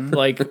 but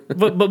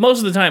but most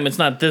of the time, it's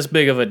not this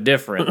big of a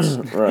difference.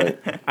 Right.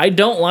 I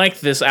don't like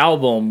this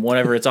album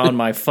whenever it's on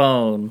my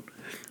phone.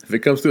 If it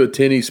comes through a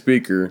tinny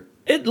speaker,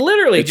 it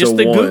literally just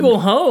the 1. Google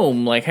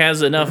Home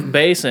has enough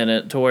bass in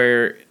it to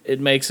where it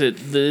makes it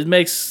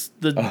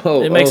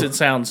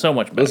sound so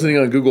much better. Listening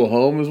on Google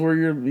Home is where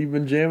you've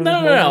been jamming.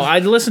 No. I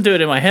listened to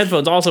it in my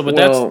headphones also, but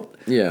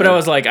But I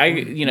was like, I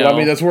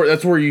mean, that's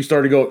where you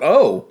started going.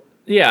 Oh.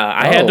 Yeah,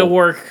 I had to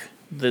work.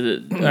 I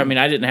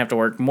didn't have to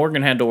work.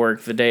 Morgan had to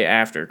work the day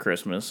after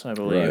Christmas, I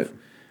believe. Right.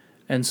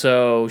 And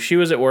so she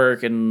was at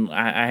work, and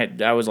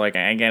I was like,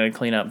 I gotta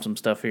clean up some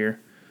stuff here.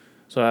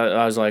 So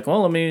I was like,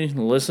 well, let me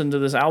listen to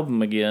this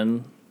album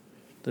again,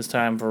 this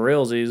time for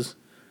realsies.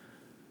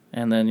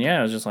 And then,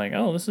 I was just like,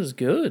 oh, this is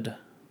good.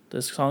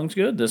 This song's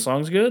good. This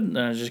song's good. And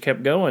I just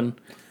kept going.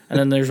 And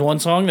then there's one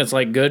song that's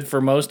good for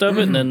most of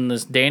it, and then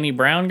this Danny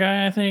Brown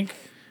guy, I think,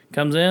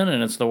 comes in,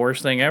 and it's the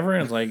worst thing ever.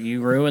 And it's like,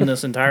 you ruined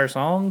this entire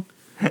song.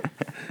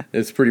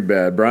 It's pretty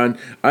bad, Brian.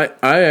 I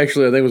think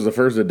was the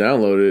first to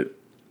download it.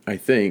 I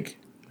think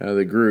out of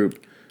the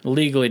group.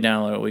 Legally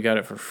download it. We got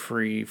it for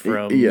free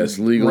from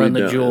legally Run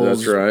the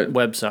Jewels that's right.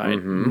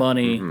 website.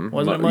 Money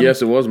wasn't it Money?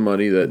 Yes, it was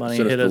Money that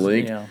sent us the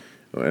link. Yeah.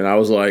 And I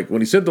was like,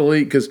 when he sent the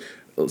link, because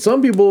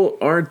some people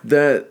aren't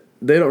that.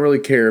 They don't really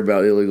care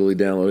about illegally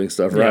downloading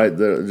stuff, right?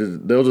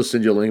 They'll just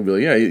send you a link and be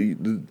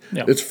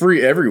like, it's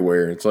free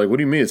everywhere. It's like, what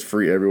do you mean it's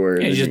free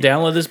everywhere? Yeah, you just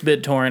download this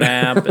BitTorrent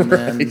app and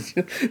then...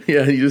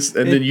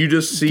 then you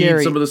just see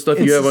Gary, some of the stuff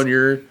you have on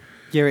your...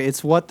 Gary,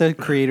 it's what the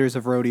creators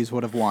of Roadies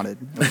would have wanted,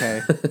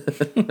 okay?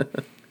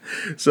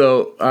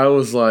 So I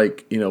was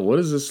like, what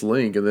is this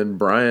link? And then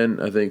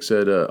Brian, I think,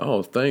 said,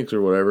 oh, thanks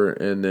or whatever.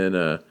 And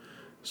then...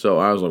 So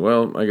I was like,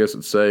 well, I guess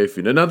it's safe.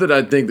 Not that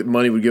I think that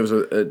Money would give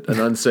us an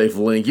unsafe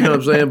link. You know what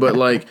I'm saying? But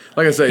like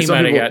I say, he some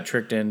might people have got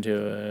tricked into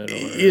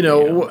it.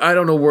 Or, I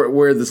don't know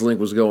where this link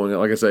was going.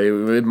 Like I say,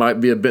 it might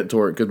be a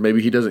BitTorrent because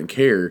maybe he doesn't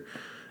care.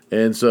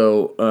 And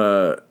so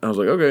I was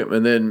like, okay.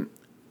 And then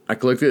I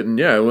clicked it, and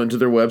I went to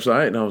their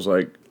website, and I was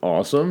like,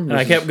 awesome. And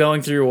I kept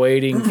going through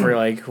waiting for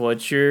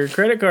what's your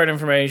credit card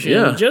information?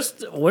 Yeah.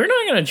 We're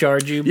not going to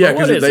charge you. Yeah,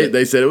 because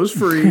they said it was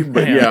free,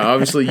 but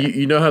obviously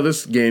you know how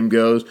this game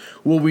goes.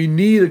 Well, we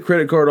need a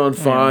credit card on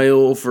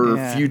file for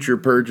future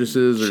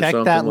purchases or Check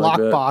something that like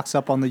that. Check that lockbox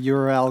up on the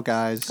URL,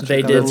 guys.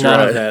 They did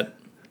none of that.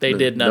 They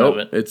did none of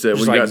it. It's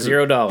like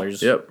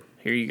 $0. Yep.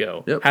 Here you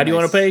go. Yep. How do you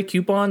want to pay?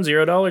 Coupon?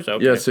 $0?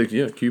 Okay.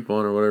 Yeah,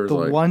 coupon or whatever.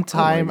 The one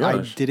time I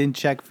didn't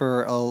check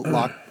for a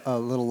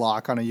little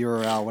lock on a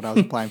URL when I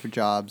was applying for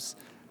jobs.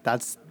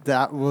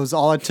 That was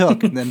all it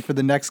took. And then for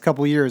the next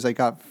couple of years, I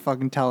got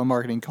fucking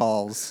telemarketing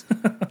calls,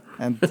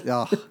 and it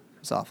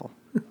was awful.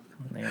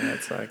 Man,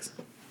 that sucks.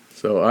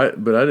 So I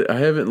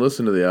haven't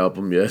listened to the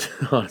album yet.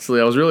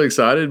 Honestly, I was really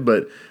excited,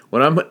 but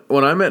when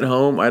I'm at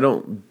home, I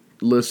don't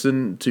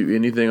listen to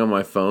anything on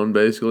my phone.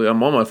 Basically,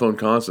 I'm on my phone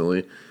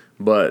constantly,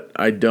 but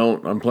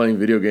I'm playing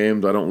video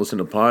games. I don't listen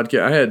to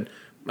podcasts.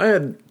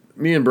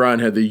 Me and Brian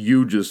had the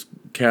hugest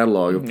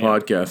catalog of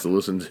podcasts to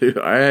listen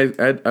to.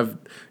 I've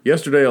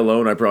yesterday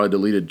alone, I probably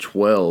deleted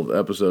 12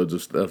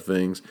 episodes of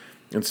things,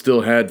 and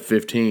still had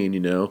 15.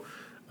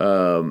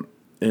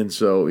 And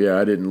so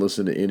I didn't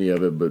listen to any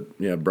of it. But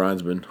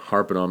Brian's been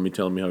harping on me,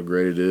 telling me how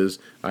great it is.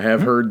 I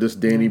have heard this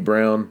Danny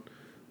Brown,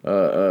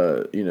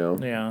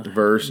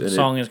 verse. The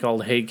song is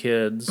called "Hey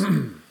Kids."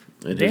 And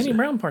Danny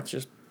Brown part's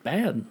just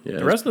bad. Yeah,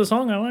 the rest of the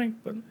song I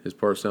like, but his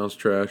part sounds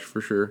trash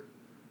for sure.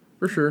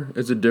 For sure,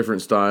 it's a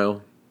different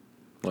style.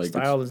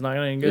 Style that's not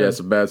any good. Yeah, it's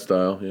a bad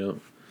style. Yeah,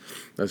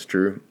 that's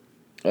true.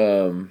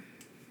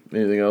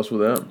 Anything else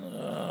with that?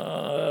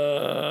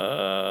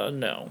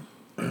 No,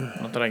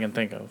 not that I can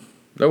think of.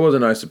 That was a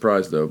nice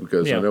surprise though,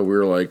 because I know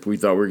we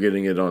thought we were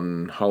getting it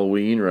on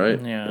Halloween, right?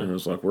 Yeah, and it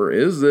was like, where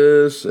is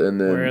this? And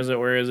then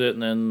where is it?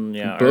 And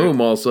then boom!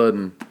 All of a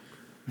sudden.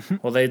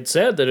 Well, they'd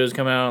said that it was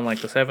coming out on the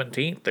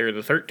 17th or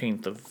the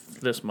 13th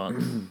of this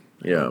month.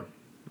 Yeah.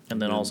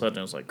 And then all of a sudden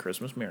it was like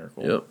Christmas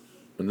Miracle. Yep.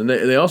 And then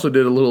they also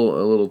did a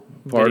little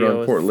part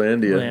video on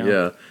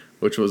Portlandia,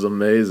 which was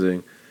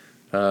amazing.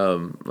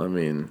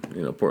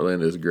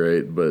 Portlandia is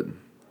great, but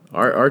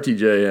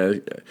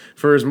RTJ,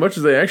 for as much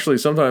as they actually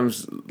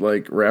sometimes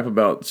rap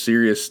about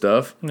serious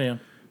stuff, they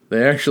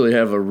actually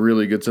have a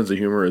really good sense of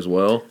humor as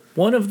well.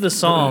 One of the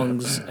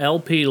songs,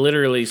 LP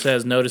literally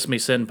says, "Notice me,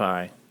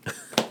 Senpai."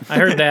 I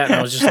heard that and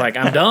I was just like,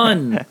 I'm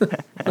done.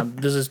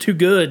 This is too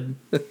good.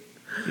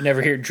 You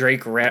never hear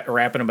Drake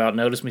rapping about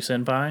 "Notice Me,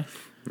 Senpai"?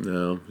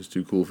 No, he's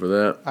too cool for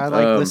that. I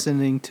like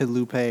listening to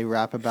Lupe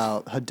rap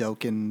about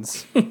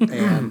Hadokens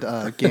and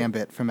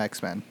Gambit from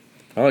X-Men.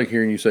 I like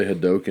hearing you say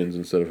Hadokens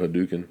instead of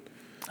Hadouken.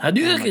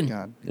 Hadouken. Oh my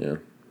God. Yeah.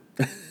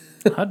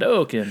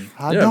 Hadouken.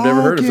 Yeah, I've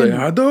never heard him say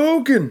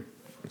Hadouken.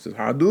 It says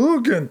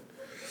Hadouken.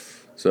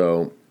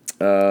 So...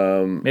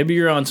 maybe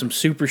you're on some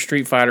Super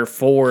Street Fighter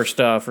 4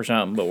 stuff or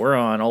something, but we're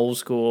on old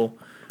school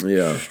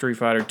Street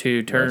Fighter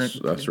 2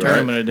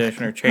 Tournament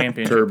Edition or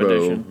Championship Turbo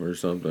Edition or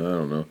something. I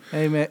don't know.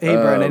 Hey man,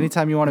 Brian,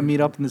 anytime you want to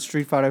meet up in the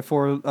Street Fighter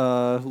 4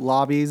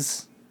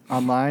 lobbies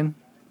online,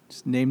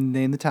 just name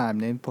the time,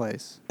 name the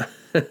place.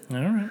 All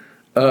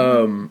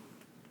right.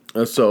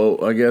 So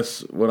I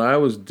guess what I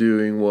was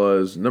doing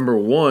was, number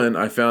one,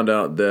 I found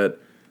out that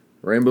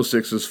Rainbow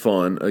Six is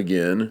fun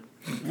again.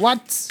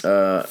 What?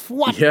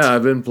 What? Yeah,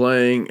 I've been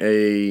playing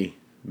a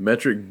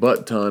metric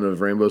butt ton of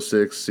Rainbow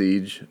Six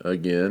Siege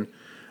again.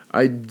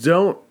 I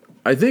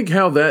think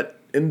how that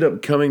ended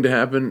up coming to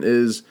happen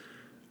is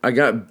I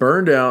got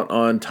burned out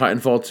on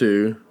Titanfall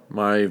 2,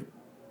 my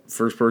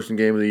first person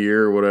game of the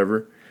year or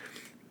whatever.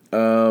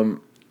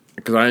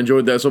 Because I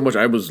enjoyed that so much.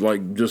 I was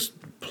like just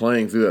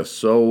playing through that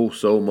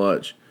so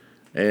much.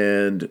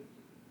 And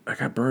I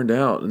got burned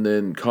out. And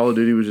then Call of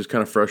Duty was just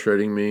kind of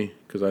frustrating me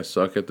because I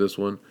suck at this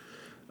one.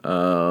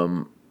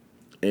 And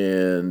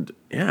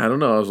yeah, I don't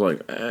know. I was like,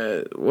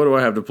 what do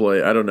I have to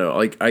play? I don't know.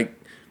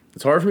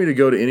 It's hard for me to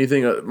go to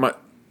anything.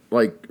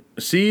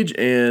 Siege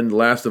and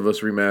Last of Us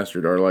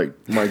Remastered are like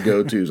my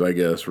go-tos, I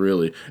guess,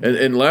 really.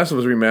 And Last of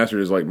Us Remastered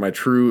is like my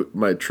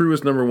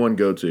truest number one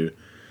go-to.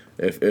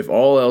 If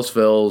all else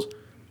fails,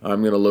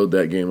 I'm gonna load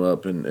that game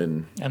up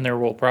and there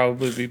will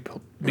probably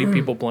be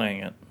people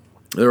playing it.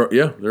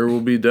 There will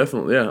be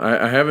definitely. Yeah,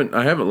 I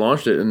haven't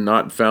launched it and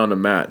not found a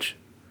match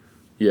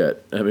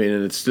yet. I mean,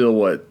 and it's still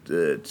what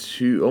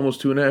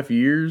almost 2.5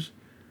 years,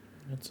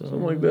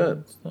 something like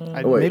that.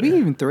 Maybe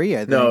even 3. I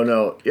think.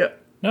 No, yeah.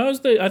 No,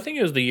 I think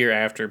it was the year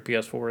after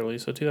PS4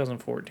 release, so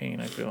 2014.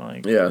 I feel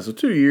like. Yeah, so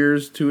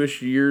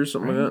 2-ish years,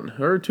 something like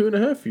that, or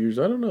 2.5 years.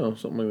 I don't know,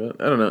 something like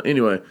that. I don't know.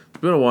 Anyway, it's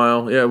been a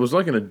while. Yeah, it was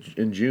like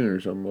in June or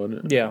something,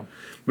 wasn't it? Yeah.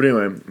 But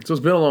anyway, so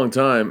it's been a long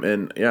time,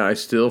 and yeah, I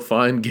still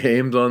find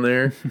games on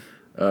there,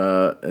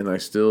 and I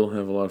still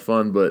have a lot of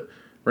fun. But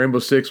Rainbow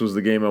Six was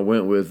the game I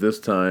went with this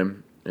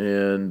time,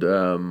 and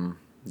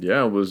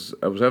I was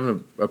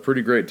having a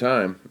pretty great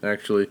time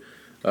actually.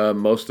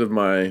 Most of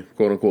my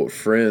quote-unquote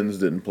friends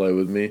didn't play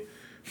with me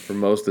for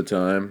most of the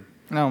time.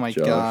 Oh, my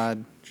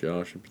God.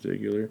 Josh in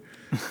particular.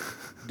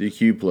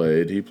 DQ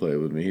played. He played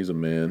with me. He's a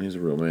man. He's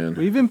a real man.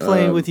 We've been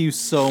playing with you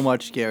so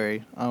much,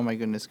 Gary. Oh, my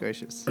goodness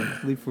gracious.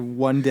 Leave for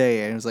one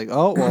day, and it was like,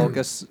 oh, well, I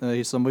guess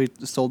somebody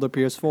sold their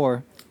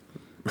PS4.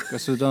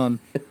 Guess we're done.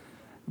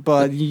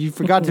 But you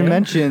forgot to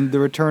mention the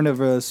return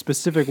of a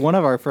specific one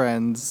of our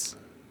friends,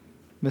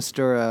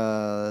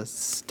 Mr.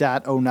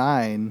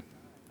 Stat09.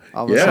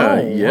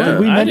 Yeah.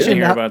 We I didn't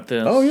hear about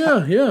this. Oh,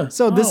 yeah.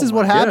 So this is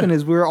what happened: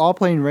 is we were all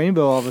playing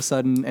Rainbow all of a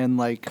sudden, and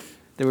like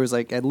there was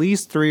like at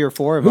least 3 or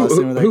 4 of us.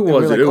 Who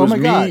was it? It was me.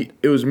 God.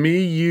 It was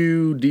me,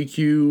 you,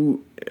 DQ,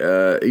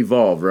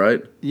 Evolve,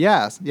 right?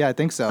 Yeah, I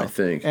think so.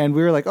 And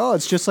we were like, oh,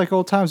 it's just like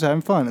old times,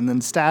 having fun. And then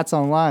Stats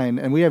online,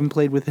 and we haven't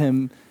played with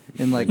him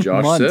in like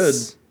Josh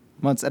months.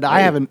 And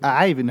I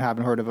even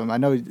haven't heard of him. I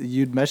know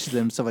you'd messaged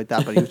him and stuff like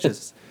that, but he was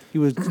just he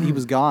was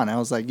gone. I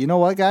was like, you know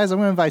what, guys, I'm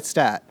gonna invite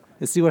Stat.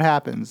 Let's see what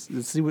happens.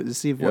 Let's see what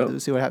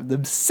happens. The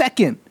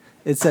second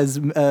it says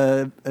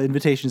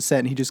invitation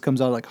sent, he just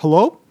comes out like,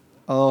 hello?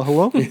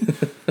 Hello?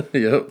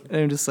 Yep. And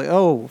I'm just like,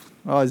 oh,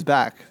 he's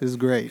back. This is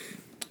great.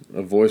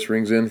 A voice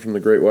rings in from the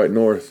Great White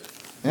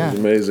North. Yeah. It's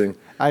amazing.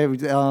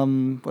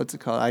 What's it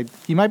called?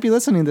 He might be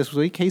listening this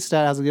week. Hey,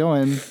 Stat, how's it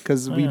going?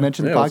 Because we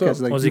mentioned the podcast.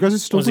 Like, was you guys are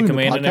still doing the podcast?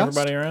 Was he commanding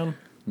everybody around?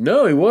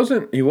 No, he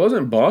wasn't. He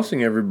wasn't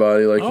bossing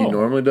everybody like he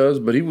normally does,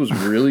 but he was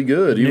really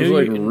good. He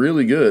was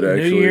really good,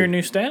 actually. New year,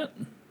 new stat?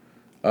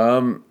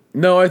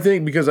 No, I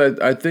think because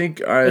I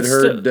think I had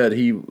heard that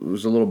he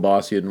was a little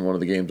bossy in one of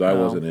the games I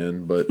wasn't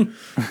in, but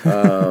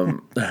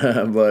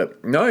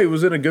but no, he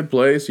was in a good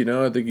place. You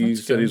know, I think he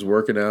said he's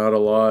working out a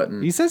lot,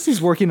 and he says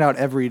he's working out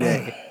every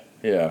day.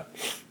 Yeah,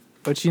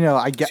 but you know,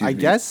 I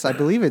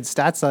believe it's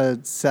Stats a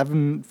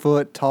 7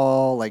 foot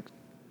tall, like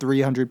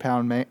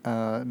 300-pound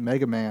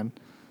Mega Man.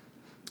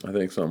 I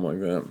think something like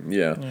that.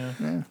 Yeah.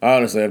 I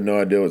honestly have no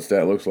idea what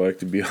Stat looks like,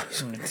 to be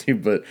honest with you,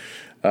 but.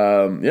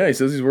 He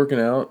says he's working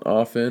out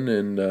often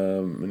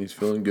and he's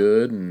feeling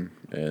good and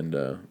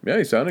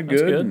he sounded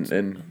good.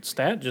 And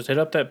Stat, just hit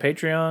up that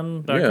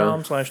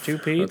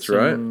patreon.com/2peats. That's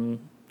right. And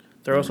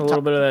throw us a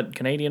little bit of that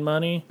Canadian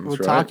money. We'll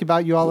talk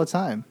about you all the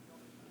time.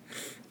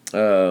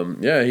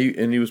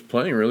 He was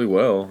playing really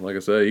well. Like I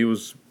said, he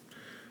was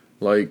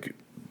like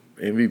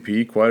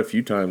MVP quite a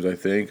few times, I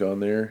think,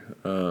 on there.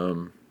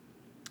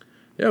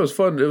 It was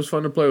fun. It was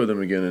fun to play with him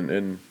again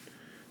and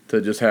to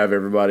just have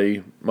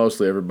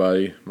mostly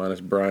everybody, minus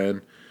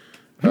Brian,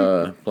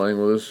 playing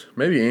with us.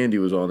 Maybe Andy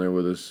was on there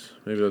with us.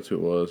 Maybe that's who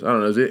it was. I don't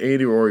know. Is it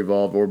Andy or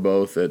Evolve or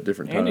both at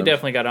different times? Andy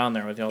definitely got on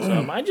there with y'all.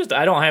 So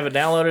I don't have it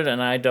downloaded,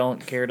 and I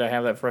don't care to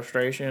have that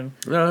frustration.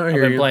 No, I've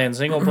been playing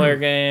single-player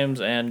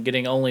games and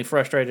getting only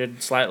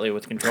frustrated slightly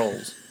with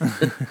controls.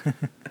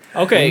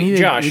 Okay,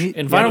 Josh,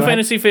 in Final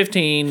Fantasy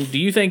 15, do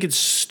you think it's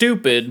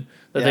stupid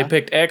that they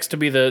picked X to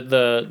be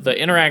the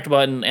interact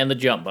button and the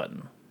jump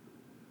button?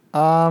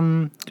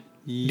 Do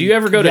you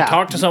ever go to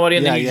talk to somebody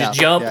and then you just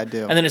jump? Yeah, I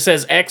do. And then it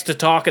says X to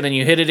talk and then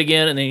you hit it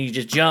again and then you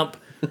just jump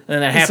and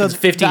then that happens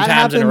 15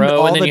 times in a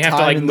row and then you have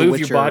to like move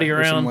your body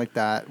around. Or something like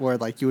that, where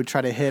like you would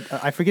try to hit,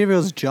 I forget if it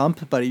was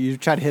jump, but you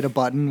try to hit a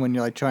button when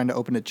you're like trying to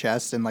open a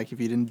chest and like if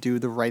you didn't do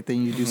the right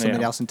thing, you do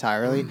something else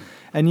entirely.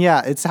 And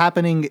it's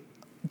happening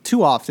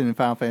too often in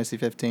Final Fantasy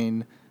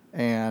 15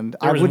 And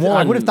I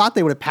would have thought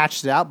they would have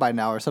patched it out by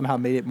now or somehow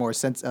made it more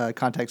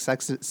context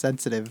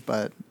sensitive,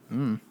 but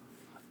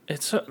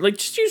it's like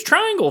just use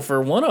triangle for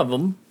one of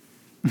them.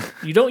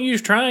 You don't use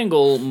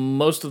triangle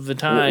most of the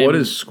time. What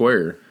is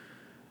square?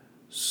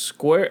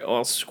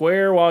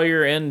 Square while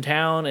you're in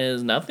town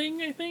is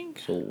nothing, I think.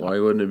 So why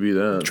wouldn't it be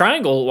that?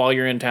 Triangle while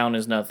you're in town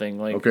is nothing.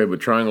 Like okay, but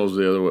triangle is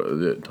the other way,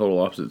 the total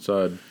opposite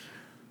side.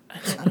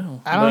 I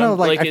don't know.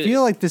 Like I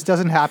feel like this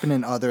doesn't happen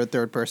in other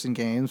third-person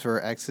games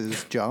where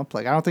X's jump.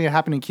 Like I don't think it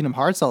happened in Kingdom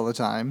Hearts all the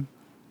time.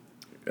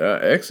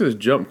 X's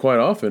jump quite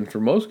often for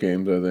most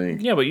games, I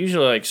think. Yeah, but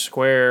usually like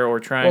square or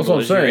triangle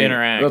is your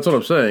interact. That's what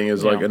I'm saying.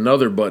 Is like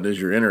another button is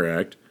your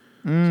interact.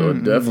 So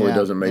it definitely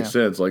doesn't make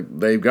sense. Like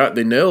they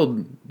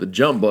nailed the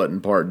jump button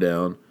part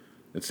down.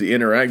 It's the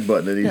interact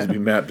button that needs to be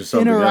mapped to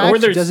something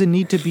else. Or doesn't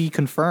need to be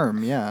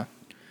confirmed. Yeah.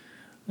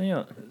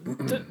 Yeah,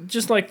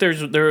 just like there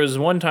was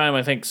one time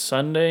I think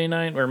Sunday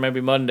night or maybe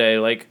Monday,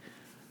 like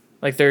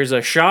there's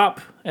a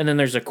shop and then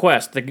there's a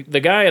quest. The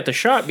guy at the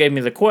shop gave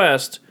me the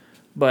quest,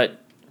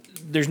 but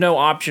there's no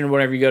option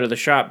whenever you go to the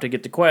shop to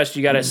get the quest.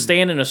 You got to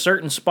stand in a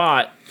certain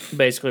spot,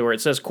 basically where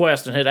it says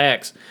quest, and hit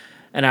X.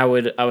 And I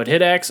would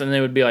hit X and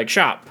it would be like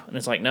shop, and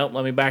it's like nope,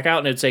 let me back out,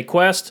 and it'd say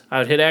quest. I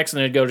would hit X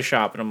and it'd go to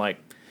shop, and I'm like.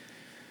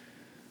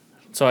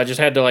 So I just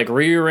had to like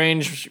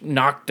rearrange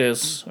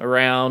Noctis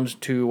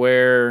around to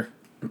where.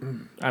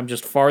 I'm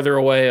just farther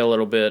away a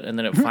little bit, and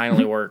then it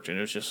finally worked, and it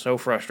was just so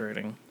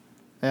frustrating.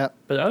 Yeah.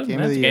 But other than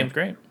that, the game's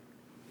great.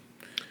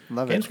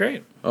 Game's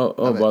great. Oh,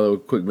 by the way,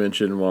 quick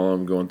mention while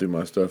I'm going through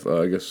my stuff,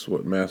 I guess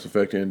Mass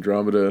Effect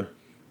Andromeda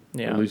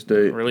release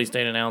date. Release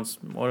date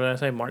announced, what did I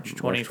say, March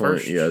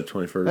 21st? Yeah,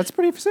 21st. That's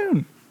pretty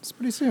soon. It's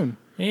pretty soon.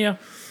 Yeah.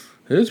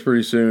 It is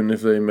pretty soon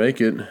if they make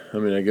it. I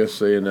mean, I guess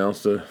they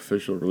announced the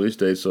official release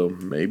date, so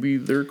maybe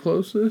they're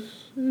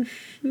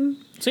closest-ish.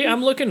 See,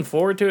 I'm looking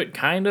forward to it,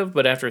 kind of,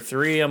 but after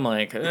 3, I'm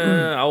like,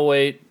 I'll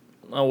wait.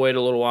 I'll wait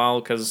a little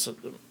while, because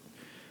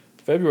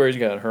February's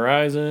got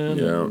Horizon,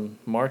 and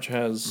March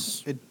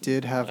has... It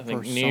did have I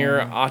think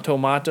Nier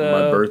Automata.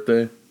 My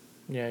birthday.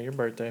 Yeah, your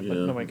birthday, but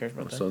nobody cares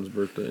about that. My son's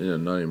birthday. Yeah,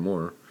 not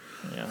anymore.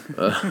 Yeah.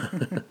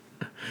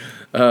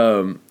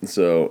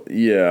 So,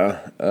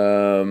 yeah.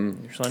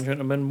 Your son shouldn't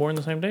have been born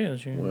the same day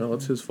as you. Well,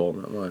 it's his fault,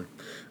 not mine.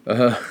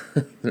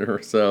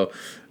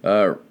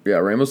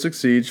 Rainbow Six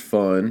Siege,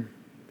 fun.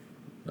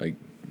 Like,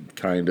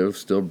 kind of.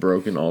 Still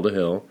broken all to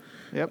hell.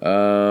 Yep.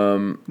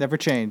 Never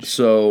changed.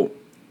 So,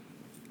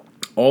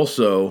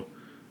 also,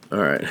 all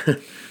right.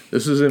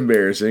 This is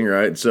embarrassing,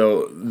 right?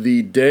 So,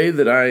 the day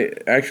that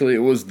it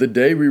was the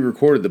day we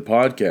recorded the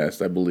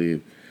podcast, I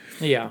believe.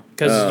 Yeah,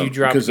 because you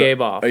dropped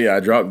Gabe off. Yeah, I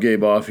dropped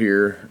Gabe off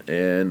here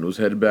and was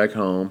headed back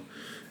home.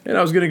 And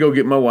I was going to go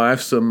get my wife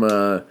some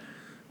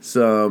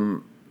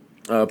pan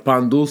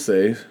dulce,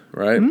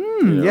 right?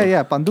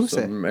 Pan dulce.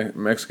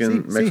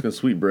 Mexican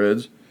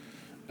sweetbreads.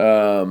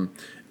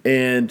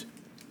 And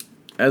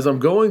as I'm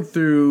going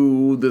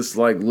through this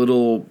like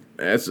little,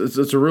 it's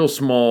a real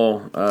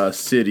small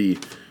city.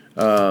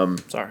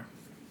 Sorry.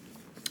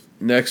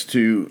 Next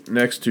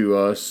to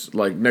us,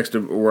 like next to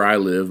where I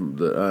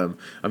live,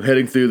 I'm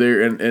heading through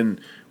there,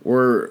 and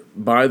we're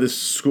by this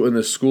school in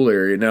this school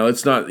area. Now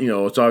it's not,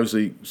 it's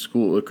obviously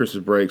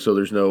Christmas break, so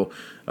there's no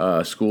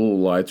school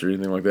lights or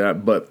anything like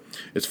that. But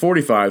it's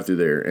 45 through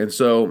there, and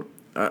so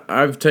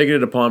I've taken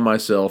it upon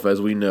myself,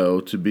 as we know,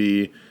 to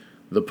be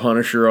the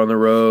Punisher on the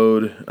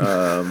road.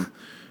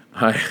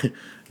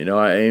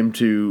 I aim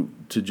to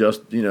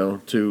just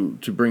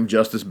to bring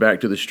justice back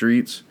to the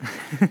streets.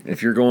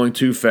 If you're going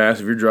too fast,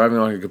 if you're driving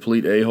like a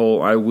complete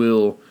a-hole, I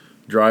will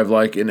drive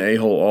like an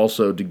a-hole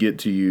also to get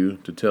to you,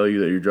 to tell you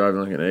that you're driving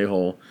like an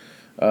a-hole.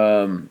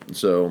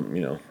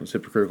 So as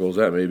hypocritical as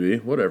that may be,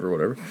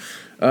 whatever.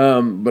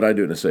 But I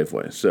do it in a safe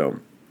way. So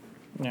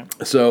yeah.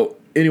 So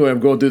anyway, I'm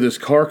going through this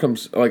car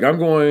comes like I'm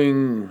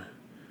going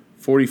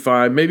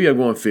 45, maybe I'm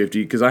going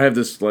 50 because I have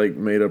this like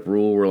made up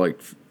rule where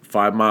like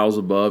 5 miles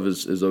above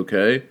is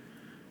okay.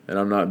 And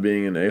I'm not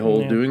being an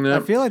a-hole doing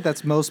that. I feel like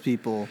that's most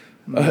people.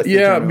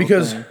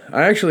 Because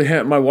I actually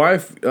had my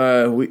wife.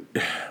 When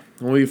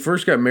we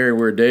first got married, we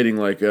were dating.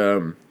 Like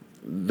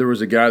there was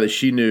a guy that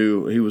she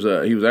knew. He was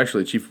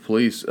actually chief of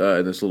police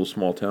in this little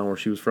small town where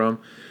she was from,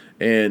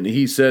 and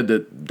he said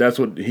that's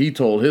what he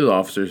told his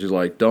officers. He's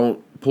like,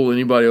 don't pull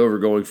anybody over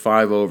going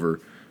 5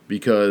 over.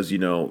 Because,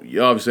 you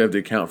obviously have to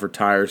account for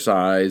tire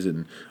size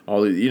and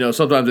all the,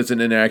 sometimes it's an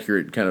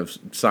inaccurate kind of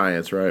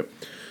science, right?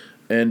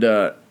 And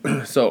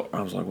so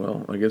I was like,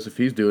 well, I guess if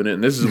he's doing it,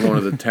 and this is one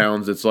of the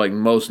towns that's like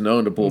most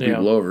known to pull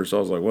people over. So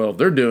I was like, well, if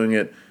they're doing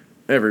it,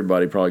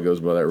 everybody probably goes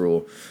by that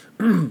rule.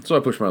 So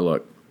I pushed my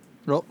luck.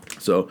 Roll.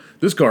 So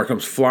this car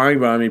comes flying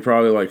by me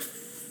probably like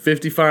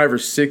 55 or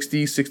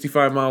 60,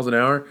 65 miles an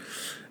hour.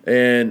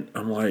 And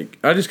I'm like,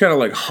 I just kind of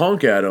like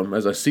honk at them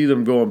as I see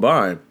them going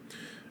by.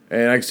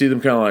 And I can see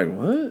them kind of like,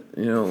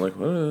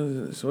 what?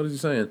 What is he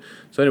saying?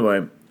 So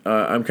anyway,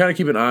 I'm kind of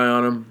keeping an eye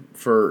on him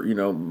for,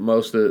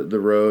 most of the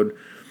road.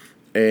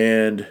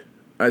 And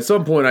at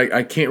some point,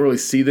 I can't really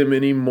see them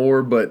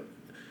anymore, but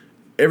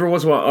every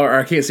once in a while, or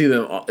I can't see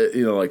them,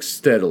 like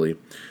steadily.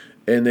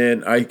 and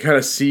then I kind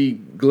of see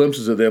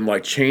glimpses of them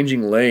like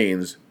changing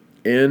lanes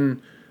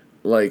in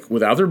like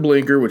without their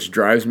blinker, which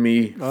drives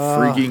me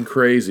freaking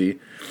crazy.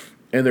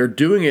 And they're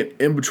doing it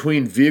in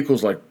between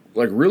vehicles like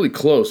really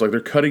close, like they're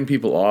cutting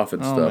people off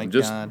and stuff,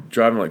 just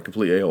driving like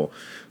complete a-hole.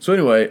 So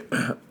anyway,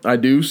 I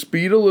do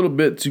speed a little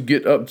bit to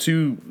get up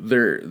to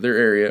their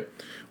area.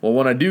 Well,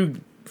 when I do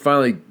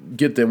finally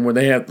get them, when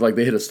they hit a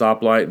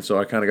stoplight, and so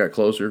I kind of got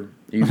closer,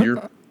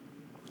 easier,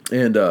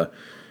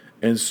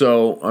 and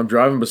so I'm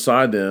driving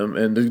beside them,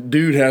 and the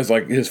dude has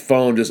like his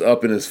phone just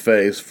up in his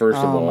face. First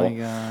of all, oh my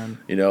god,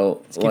 you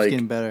know, this keeps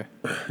getting better.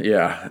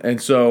 Yeah,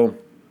 and so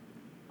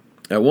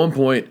at one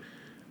point,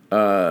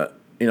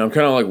 you know, I'm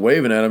kind of like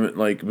waving at them,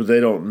 like, but they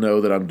don't know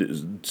that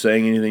I'm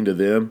saying anything to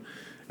them,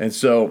 and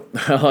so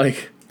I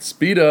like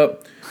speed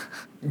up,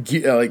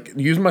 like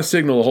use my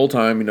signal the whole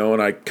time, you know,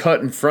 and I cut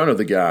in front of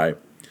the guy,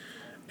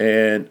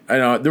 and I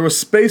know there was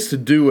space to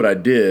do what I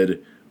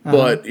did.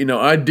 But, you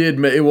know,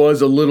 it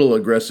was a little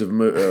aggressive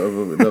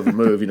of a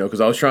move, you know, because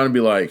I was trying to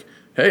be like,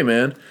 hey,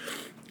 man.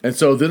 And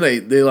so then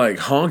they like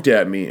honked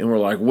at me and were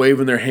like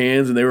waving their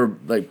hands and they were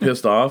like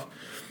pissed off.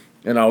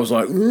 And I was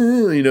like,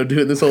 you know,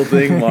 doing this whole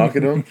thing,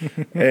 mocking them.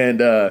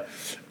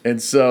 And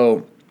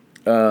so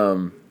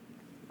then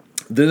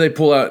they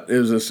pull out, it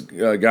was this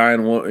guy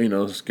and one, you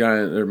know, this guy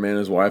and their man and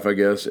his wife, I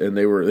guess. And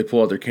they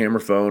pull out their camera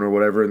phone or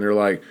whatever. And they're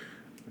like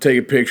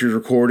taking pictures,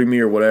 recording me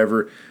or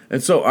whatever.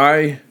 And so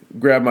I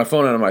grab my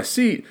phone out of my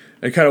seat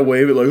and kind of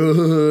wave it like,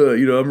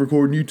 you know, I'm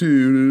recording you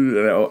too.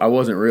 And I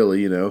wasn't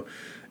really, you know.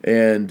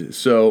 And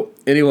so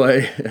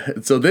anyway,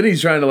 so then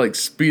he's trying to like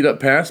speed up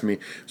past me.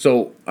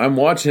 So I'm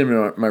watching him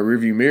in my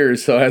rearview mirror.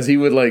 So as he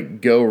would like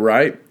go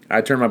right,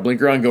 I turn my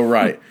blinker on, go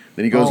right.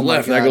 Then he goes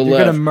left, and I go left. You're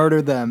gonna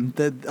murder them.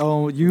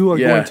 You are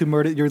going to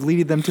murder. You're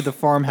leading them to the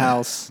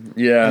farmhouse.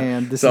 Yeah.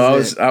 And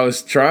I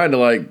was trying to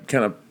like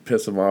kind of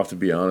piss him off, to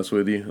be honest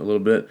with you, a little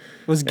bit.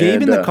 Was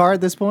Gabe in the car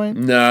at this point?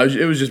 No,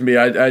 it was just me.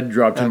 I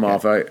dropped him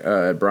off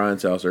at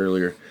Brian's house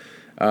earlier.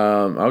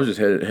 I was just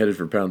headed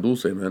for Pound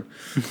Dulce, man.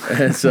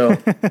 And so,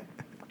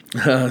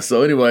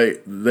 so anyway,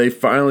 they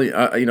finally,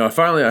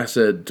 I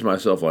said to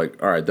myself,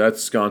 like, all right,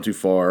 that's gone too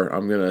far.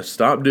 I'm gonna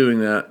stop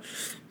doing that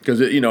because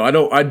you know I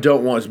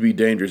don't want it to be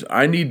dangerous.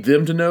 I need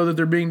them to know that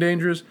they're being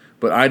dangerous,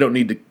 but I don't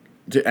need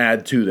to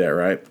add to that,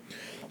 right?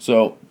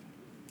 So,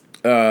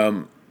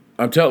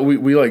 I'm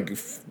telling we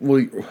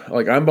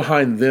I'm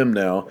behind them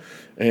now,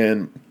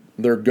 and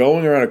they're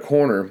going around a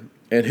corner,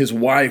 and his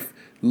wife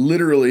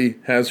literally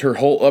has her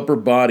whole upper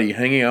body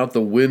hanging out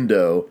the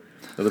window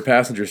of the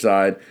passenger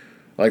side,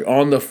 like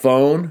on the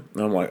phone.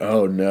 And I'm like,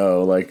 oh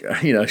no, like,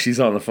 you know, she's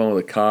on the phone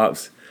with the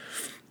cops,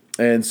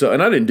 and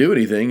I didn't do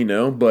anything, you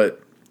know,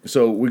 but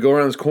so we go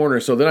around this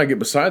corner. So then I get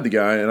beside the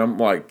guy, and I'm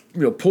like,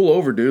 you know, pull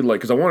over, dude, like,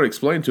 because I wanted to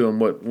explain to him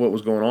what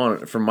was going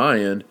on from my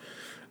end.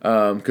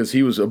 Because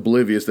he was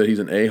oblivious that he's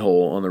an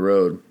a-hole on the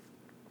road.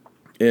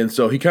 And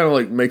so he kind of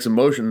like makes a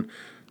motion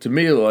to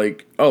me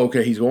like, oh,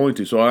 okay, he's going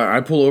to. So I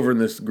pull over in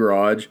this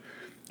garage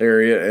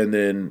area and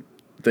then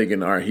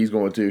thinking, all right, he's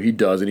going to. He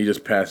does, and he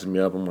just passes me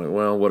up. I'm like,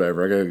 well,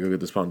 whatever. I got to go get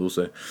this Pan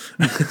Dulce.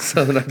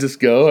 So then I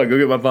go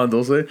get my Pan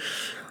Dulce.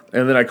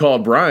 And then I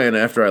called Brian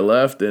after I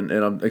left, and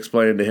I'm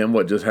explaining to him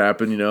what just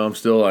happened. You know, I'm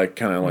still like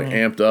kind of like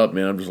amped up,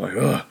 man. I'm just like,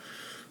 ugh.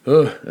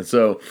 And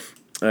so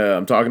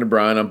I'm talking to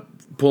Brian. I'm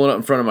pulling up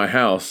in front of my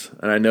house,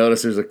 and I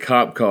notice there's a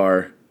cop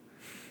car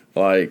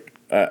like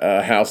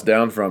a house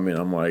down from me,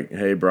 and I'm like,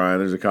 hey Brian,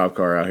 there's a cop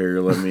car out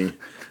here, let me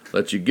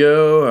let you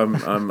go.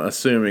 I'm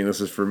assuming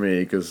this is for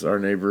me because our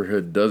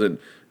neighborhood doesn't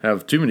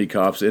have too many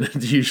cops in it.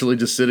 It's usually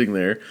just sitting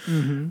there.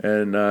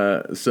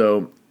 And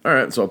so all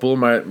right, so I pull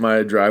in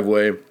my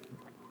driveway.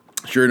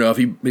 Sure enough,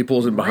 he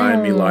pulls in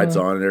behind me, lights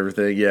on and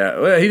everything. Yeah,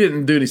 well, he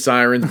didn't do any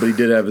sirens, but he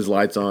did have his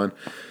lights on.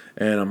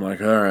 And I'm like,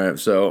 all right.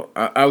 So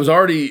I was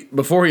already,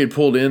 before he had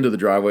pulled into the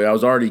driveway, I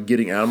was already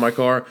getting out of my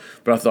car.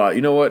 But I thought,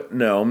 you know what?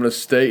 No, I'm going to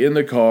stay in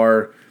the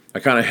car. I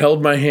kind of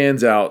held my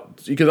hands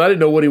out because I didn't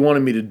know what he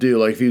wanted me to do.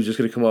 Like if he was just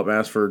going to come up and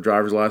ask for a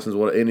driver's license,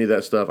 any of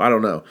that stuff. I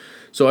don't know.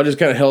 So I just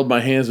kind of held my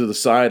hands to the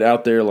side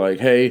out there like,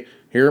 hey,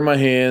 here are my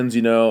hands.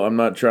 You know, I'm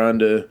not trying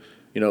to,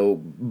 you know,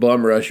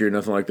 bum rush you or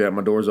nothing like that.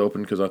 My door's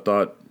open because I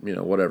thought, you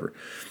know, whatever.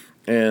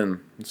 And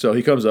so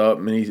he comes up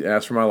and he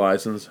asks for my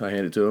license. I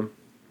hand it to him.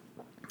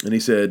 And he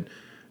said,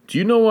 do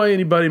you know why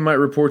anybody might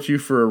report you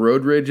for a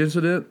road rage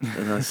incident?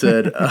 And I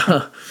said,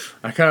 I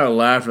kind of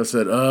laughed. I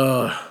said,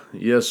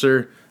 yes,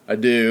 sir, I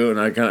do. And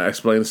I kind of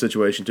explained the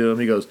situation to him.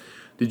 He goes,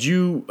 did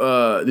you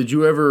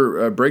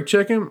ever brake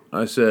check him?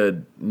 I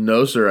said,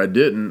 no, sir, I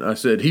didn't. I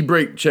said, he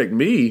brake checked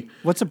me.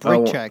 What's a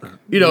brake check?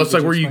 You know, it's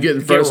like where you get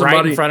in front of somebody.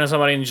 Right in front of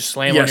somebody and just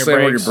slam on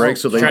your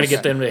brakes. So they trying to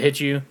get them to hit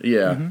you.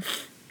 Yeah. Mm-hmm.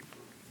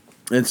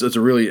 It's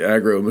a really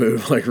aggro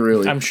move, like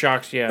really. I'm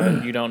shocked.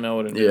 Yeah, you don't know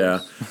what it is.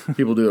 Yeah,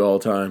 people do it all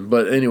the time.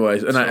 But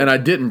anyways, and I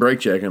didn't brake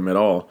check him at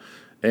all,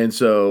 and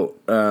so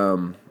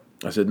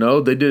I said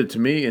no, they did it to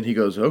me, and he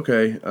goes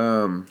okay.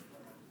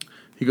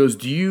 He goes,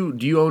 do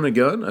you own a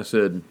gun? I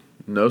said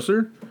no,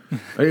 sir.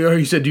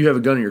 He said, do you have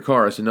a gun in your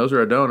car? I said no,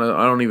 sir, I don't.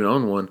 I don't even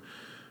own one.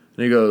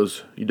 And he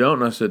goes, you don't?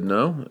 And I said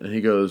no. And he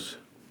goes,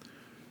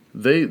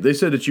 they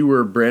said that you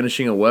were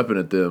brandishing a weapon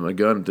at them, a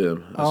gun at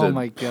them. I said,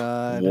 my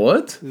God.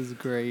 What? This is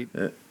great.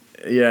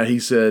 Yeah, he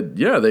said,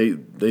 yeah,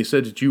 they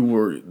said that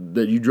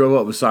you drove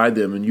up beside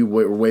them and you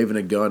were waving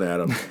a gun at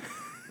them.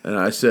 And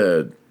I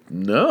said,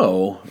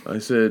 no. I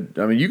said,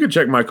 I mean, you could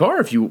check my car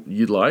if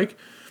you'd like.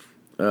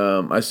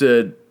 I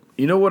said,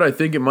 you know what I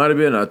think it might have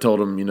been? I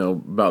told him,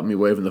 about me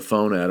waving the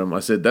phone at him. I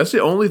said, that's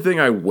the only thing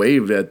I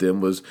waved at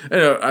them was,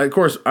 and of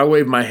course, I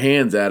waved my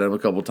hands at him a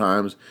couple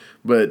times,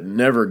 but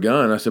never a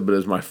gun. I said, but it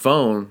was my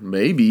phone,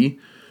 maybe.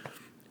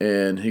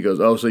 And he goes,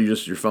 oh, so you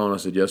just your phone? I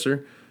said, yes,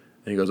 sir.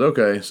 And he goes,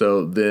 okay.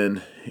 So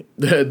then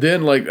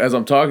like, as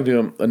I'm talking to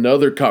him,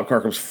 another cop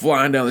car comes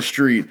flying down the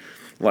street,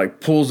 like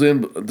pulls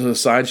in to the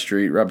side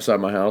street right beside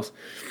my house.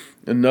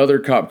 Another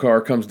cop car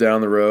comes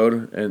down the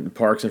road and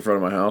parks in front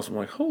of my house. I'm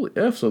like, holy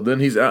F. So then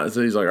he's out.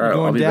 So he's like, all right,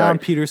 I'll be down,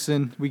 back.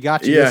 Peterson. We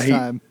got you this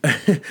time.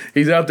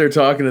 He's out there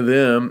talking to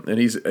them, and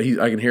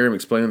I can hear him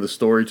explaining the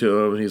story to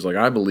him, and he's like,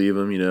 I believe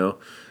him,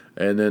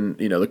 And then,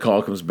 the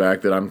call comes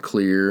back that I'm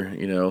clear,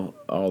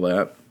 all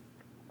that.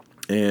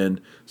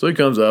 And so he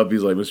comes up.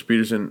 He's like, Mr.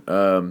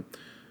 Peterson,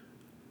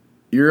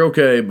 you're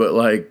okay, but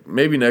like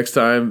maybe next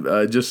time,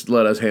 just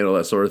let us handle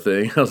that sort of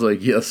thing. I was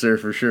like, yes, sir,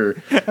 for sure.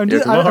 I'm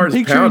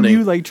picturing pounding.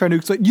 You like trying to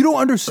explain. You don't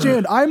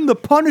understand. I'm the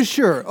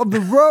Punisher of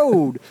the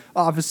road,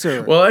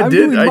 officer. Well, I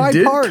did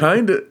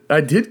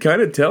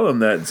kind of tell him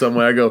that in some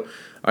way. I go,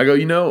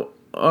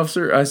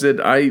 officer. I said,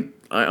 I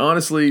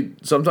honestly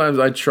sometimes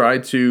I try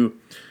to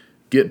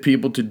get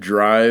people to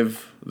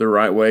drive the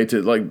right way,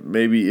 to like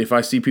maybe if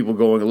I see people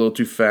going a little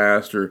too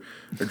fast or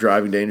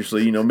driving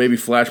dangerously, maybe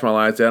flash my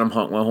lights at them,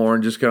 honk my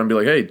horn, just kind of be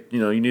like, hey,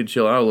 you need to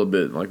chill out a little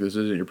bit. Like this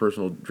isn't your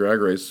personal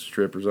drag race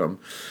trip or something.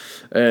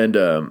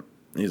 And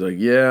he's like,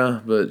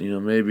 yeah, but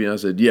maybe. And I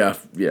said, yeah,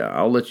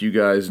 I'll let you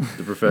guys,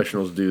 the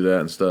professionals, do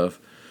that and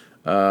stuff.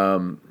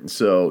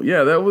 So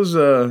yeah, that was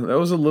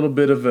a little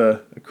bit of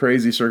a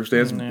crazy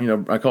circumstance.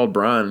 Yeah. I called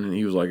Brian and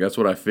he was like, "That's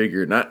what I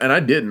figured," and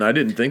I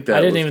didn't think that.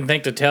 I didn't even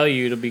think to tell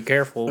you to be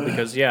careful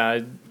because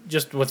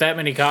just with that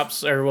many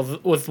cops or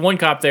with one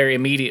cop there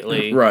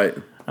immediately, right?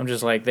 I'm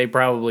just like they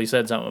probably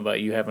said something about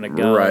you having a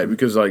gun, right?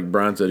 Because like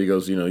Brian said, he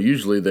goes,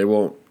 usually they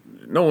won't.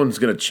 No one's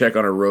gonna check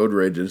on a road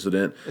rage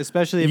incident,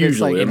 especially if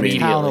it's like a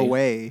town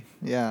away.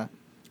 Yeah,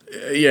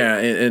 yeah,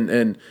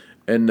 and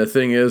the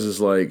thing is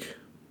like.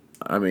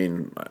 I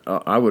mean,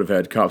 I would have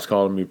had cops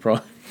calling me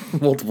probably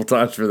multiple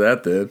times for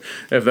that then,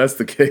 if that's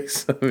the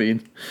case. I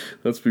mean,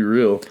 let's be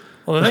real.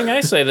 Well, the thing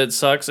I say that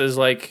sucks is,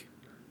 like,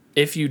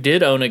 if you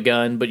did own a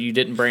gun but you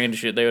didn't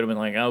brandish it, they would have been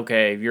like,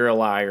 okay, you're a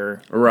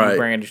liar. Right. You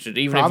brandished it.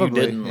 Even if you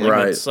didn't. Like,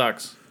 right. That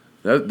sucks.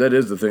 That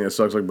is the thing that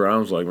sucks. Like, Brown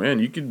was like, man,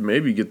 you could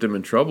maybe get them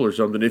in trouble or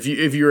something. If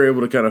you were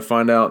able to kind of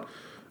find out,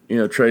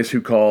 trace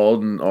who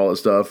called and all that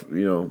stuff,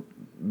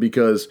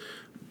 because...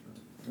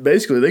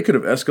 Basically, they could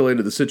have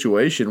escalated the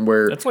situation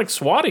where... It's like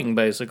swatting,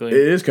 basically.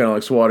 It is kind of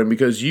like swatting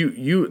because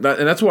and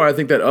that's why I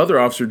think that other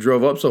officer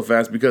drove up so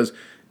fast because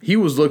he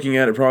was looking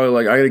at it probably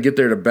like, I got to get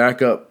there to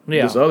back up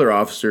this other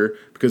officer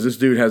because this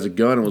dude has a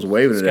gun and was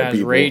waving it at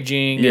people.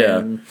 Raging. Yeah.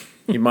 And...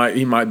 he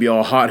might be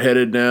all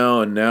hot-headed now,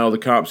 and now the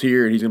cop's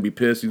here, and he's going to be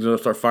pissed. He's going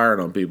to start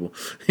firing on people.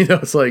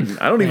 It's like,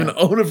 I don't even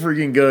own a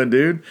freaking gun,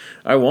 dude.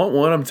 I want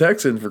one. I'm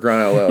texting for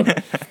crying out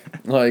loud.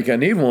 Like, I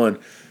need one.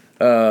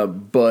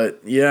 But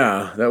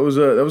yeah, that was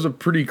a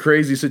pretty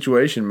crazy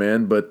situation,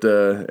 man. But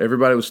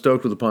everybody was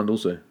stoked with the Pan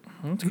Dulce.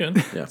 That's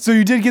good. Yeah. So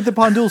you did get the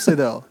Pan Dulce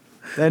though.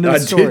 I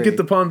did get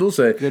the Pan Dulce.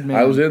 Good man.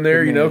 I was in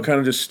there, kind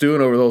of just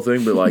stewing over the whole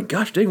thing. But like,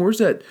 gosh dang, where's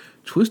that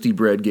twisty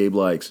bread Gabe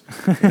likes?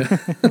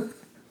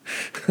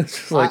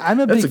 Like, I'm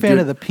a big fan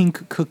of the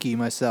pink cookie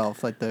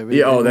myself. Like the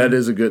that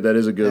is a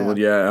good one.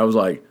 Yeah, I was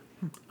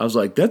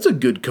like, that's a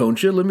good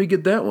concha. Let me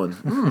get that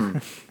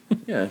one.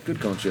 Yeah,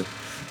 good concha.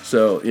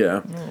 So,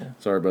 yeah,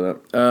 sorry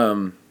about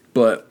that.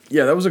 But,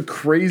 yeah, that was a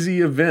crazy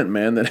event,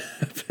 man, that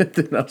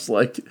happened. And I was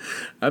like,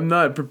 I'm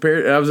not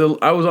prepared. I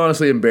was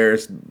honestly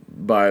embarrassed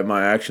by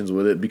my actions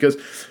with it because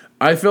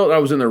I felt I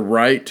was in the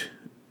right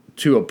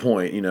to a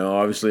point.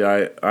 Obviously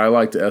I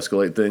like to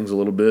escalate things a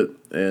little bit.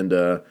 And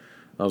I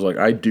was like,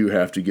 I do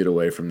have to get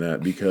away from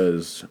that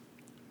because,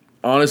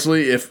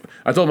 honestly, if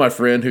I told my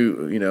friend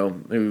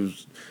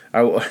who's...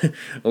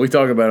 we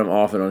talk about him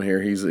often on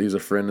here. He's a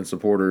friend and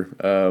supporter,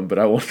 but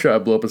I won't try to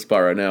blow up his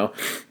spot right now.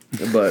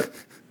 But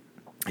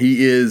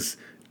he is.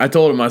 I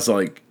told him, I was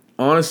like,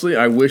 honestly,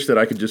 I wish that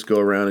I could just go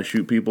around and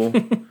shoot people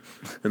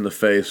in the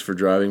face for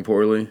driving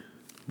poorly,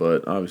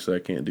 but obviously I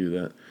can't do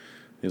that.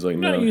 He's like,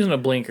 You're not using a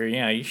blinker.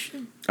 Yeah, you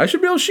should. I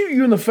should be able to shoot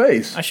you in the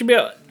face. I should be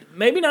able,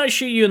 maybe not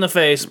shoot you in the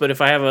face, but if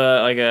I have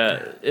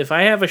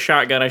a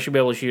shotgun, I should be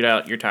able to shoot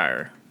out your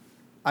tire.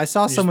 I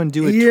saw someone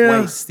do it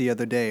twice the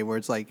other day where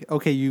it's like,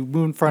 okay, you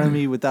move in front of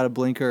me without a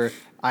blinker,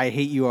 I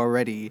hate you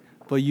already.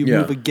 But you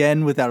move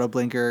again without a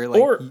blinker,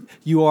 like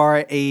you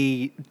are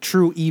a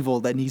true evil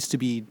that needs to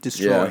be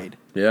destroyed.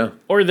 Yeah.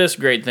 Or this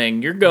great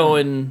thing. You're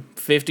going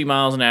 50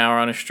 miles an hour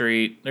on a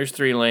street. There's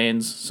 3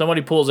 lanes.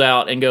 Somebody pulls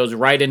out and goes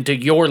right into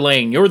your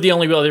lane. You're the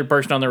only other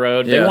person on the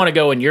road. They want to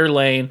go in your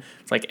lane.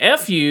 It's like,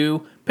 F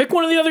you. Pick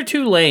one of the other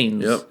 2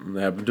 lanes. Yep, it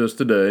happened to us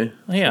today.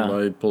 Yeah,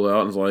 somebody pulled out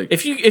and was like,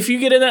 if you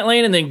get in that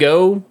lane and then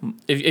go,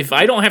 if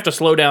I don't have to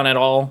slow down at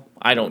all,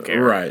 I don't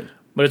care. Right.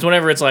 But it's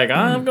whenever it's like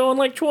I'm going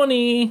like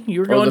 20,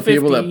 you're going the 50.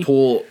 People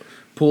that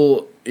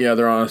pull. Yeah,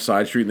 they're on a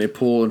side street and they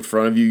pull in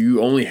front of you.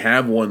 You only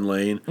have one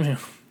lane,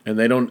 and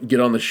they don't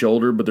get on the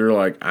shoulder, but they're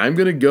like, I'm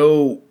gonna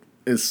go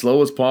as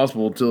slow as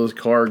possible until this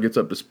car gets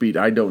up to speed.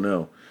 I don't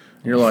know.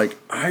 And you're like,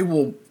 I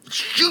will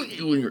shoot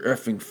you in your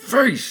effing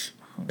face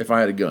if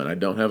I had a gun. I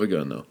don't have a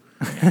gun though.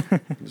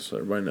 Just so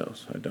everybody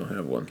knows, I don't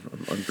have one.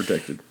 I'm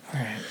unprotected.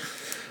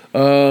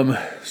 All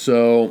right.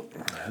 So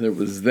there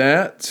was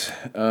that.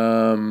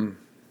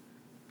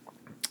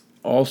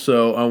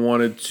 Also, I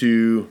wanted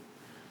to.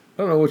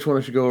 I don't know which one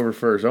I should go over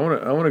first. I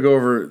want to go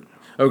over.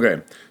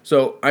 Okay,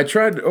 so I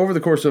tried over the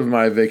course of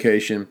my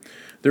vacation.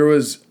 There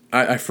was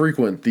I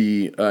frequent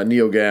the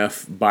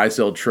NeoGAF buy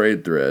sell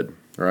trade thread.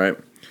 Right,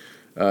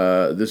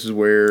 this is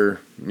where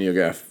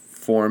NeoGAF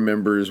forum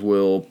members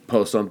will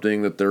post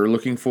something that they're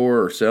looking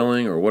for or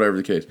selling or whatever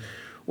the case.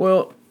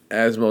 Well,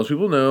 as most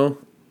people know,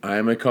 I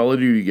am a Call of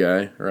Duty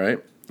guy. Right,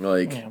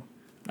 like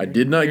I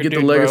did not get the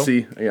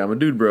legacy. Bro. Yeah, I'm a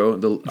dude,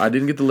 bro. I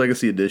didn't get the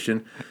legacy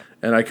edition.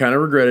 And I kind of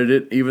regretted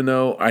it, even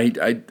though I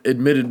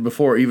admitted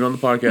before, even on the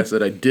podcast,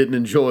 that I didn't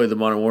enjoy the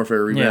Modern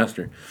Warfare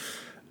remaster.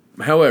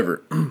 Yeah.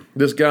 However,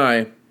 this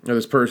guy, or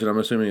this person, I'm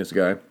assuming it's a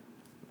guy,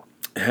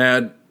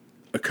 had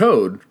a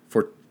code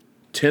for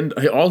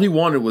 $10. All he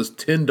wanted was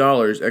 $10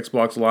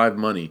 Xbox Live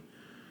money.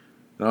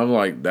 And I'm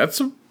like, that's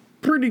a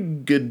pretty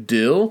good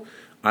deal.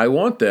 I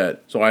want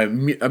that. So I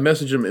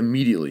messaged him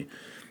immediately.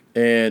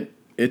 And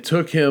it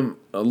took him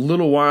a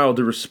little while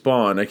to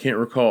respond. I can't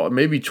recall,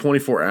 maybe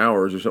 24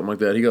 hours or something like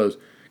that. He goes,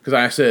 because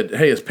I said,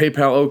 hey, is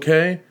PayPal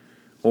okay?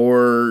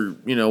 Or,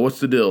 what's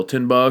the deal?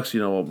 $10,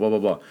 blah, blah,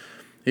 blah.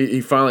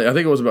 He finally, I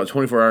think it was about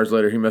 24 hours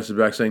later, he messaged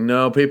back saying,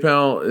 no,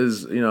 PayPal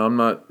is,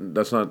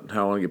 that's not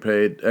how I want to get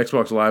paid.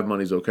 Xbox Live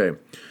money's okay.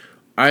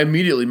 I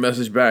immediately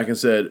messaged back and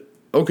said,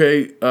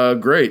 okay,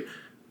 great.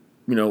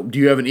 Do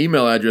you have an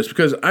email address?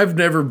 Because I've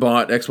never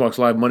bought Xbox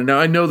Live money. Now,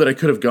 I know that I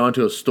could have gone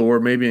to a store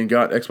maybe and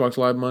got Xbox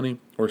Live money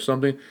or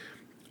something.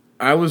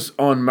 I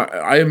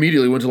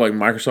immediately went to like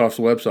Microsoft's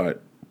website.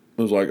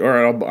 I was like, all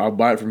right, I'll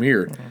buy it from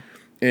here. Mm-hmm.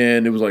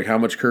 And it was like, how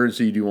much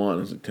currency do you want?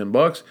 I was like,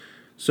 $10.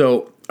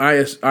 So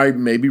I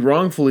maybe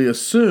wrongfully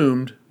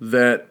assumed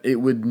that it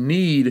would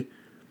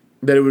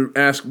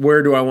ask,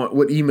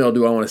 what email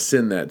do I want to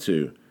send that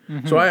to?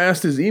 Mm-hmm. So I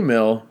asked his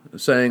email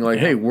saying like,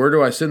 hey, where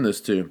do I send this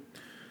to?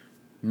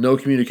 No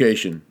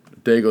communication. A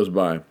day goes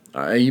by.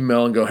 I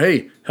email and go,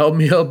 hey, help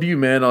me help you,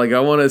 man. Like I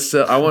want to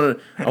sell. I want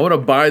to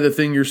buy the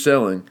thing you're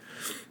selling.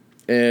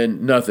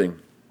 And nothing.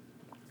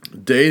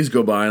 Days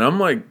go by, and I'm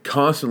like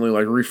constantly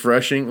like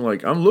refreshing.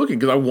 Like I'm looking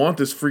because I want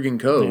this freaking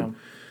code,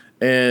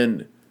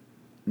 and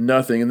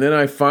nothing. And then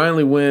I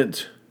finally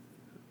went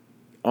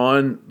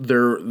on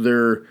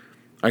their.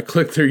 I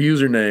clicked their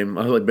username.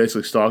 I was like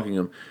basically stalking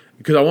them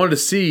because I wanted to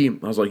see.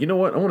 I was like, you know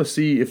what? I want to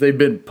see if they've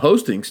been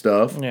posting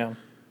stuff. Yeah.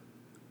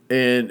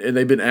 And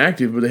they've been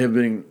active, but they've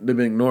been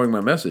ignoring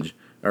my messages.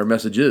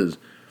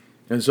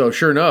 And so,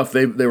 sure enough,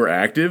 they were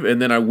active. And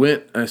then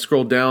I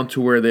scrolled down to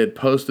where they had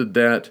posted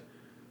that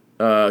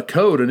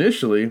code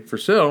initially for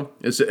sale.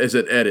 It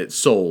said edit,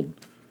 sold.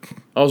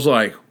 I was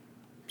like,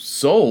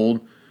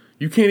 sold?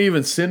 You can't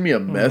even send me a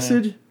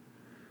message?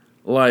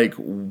 Like,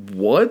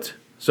 what?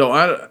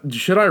 So,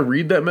 should I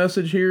read that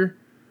message here?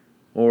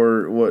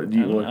 Or what?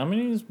 I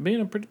mean, he's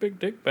being a pretty big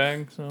dick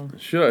bag. So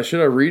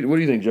Should I read? What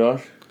do you think,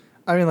 Josh?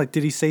 I mean, like,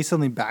 did he say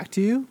something back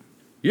to you?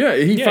 Yeah,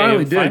 he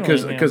finally did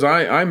because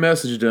I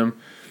messaged him.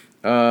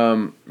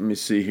 Let me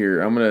see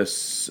here. I'm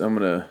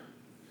gonna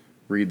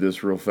read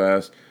this real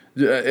fast,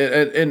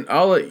 and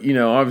I'll let you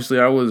know. Obviously,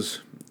 I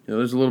was.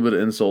 There's a little bit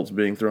of insults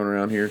being thrown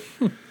around here.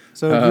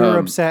 So you were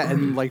upset,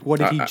 and like, what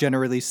did he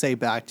generally say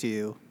back to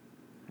you?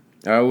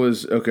 I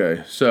was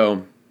okay.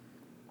 So,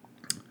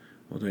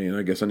 well, dang,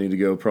 I guess I need to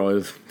go probably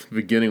the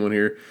beginning one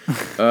here.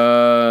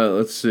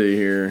 Let's see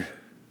here.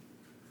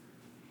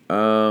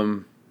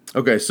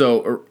 Okay,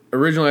 so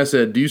originally I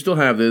said, do you still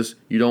have this?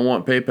 You don't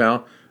want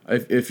PayPal?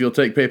 If you'll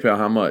take PayPal,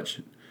 how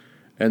much?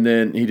 And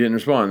then he didn't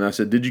respond. And I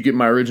said, did you get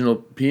my original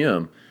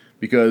PM?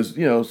 Because,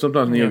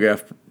 sometimes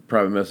NeoGAF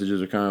private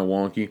messages are kind of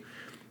wonky.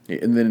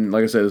 And then,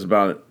 like I said, it's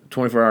about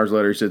 24 hours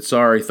later. He said,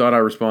 sorry, thought I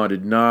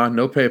responded. Nah,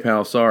 no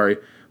PayPal, sorry.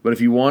 But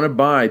if you want to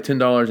buy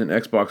 $10 in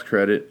Xbox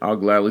credit, I'll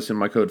gladly send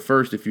my code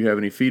first if you have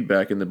any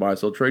feedback in the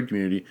buy-sell trade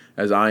community,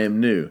 as I am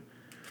new.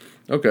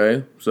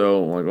 Okay,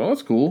 so I'm like, well,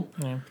 that's cool.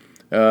 Yeah.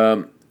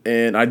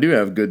 And I do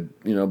have good,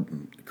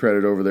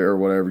 credit over there or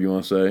whatever you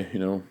want to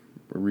say,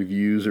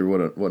 reviews or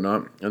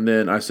whatnot. And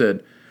then I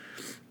said,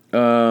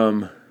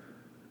 and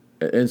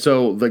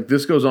so like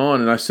this goes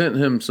on, and I sent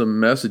him some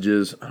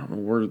messages. I don't know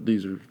where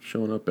these are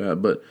showing up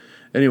at, but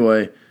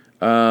anyway,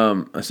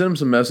 I sent him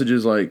some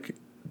messages like,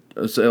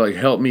 say like,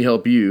 help me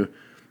help you.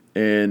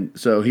 And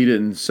so he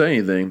didn't say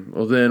anything.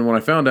 Well, then when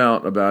I found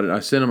out about it, I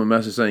sent him a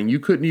message saying,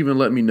 you couldn't even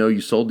let me know you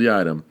sold the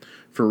item.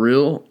 For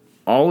real,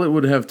 all it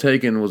would have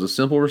taken was a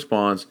simple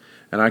response,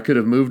 and I could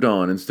have moved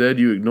on. Instead,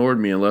 you ignored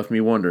me and left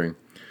me wondering.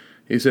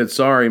 He said,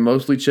 sorry,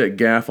 mostly check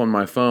GAF on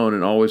my phone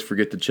and always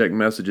forget to check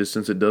messages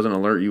since it doesn't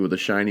alert you with a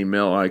shiny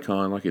mail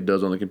icon like it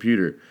does on the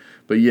computer.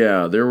 But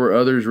yeah, there were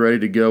others ready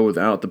to go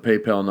without the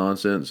PayPal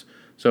nonsense,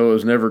 so it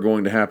was never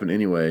going to happen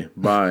anyway.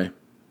 Bye.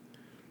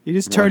 He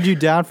just turned you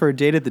down for a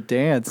date at the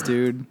dance,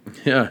 dude.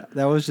 Yeah.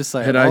 That was just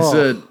like, and I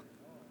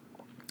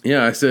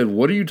said,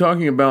 what are you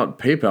talking about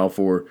PayPal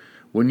for?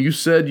 When you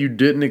said you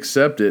didn't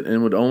accept it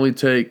and would only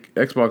take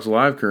Xbox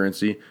Live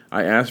currency,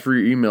 I asked for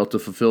your email to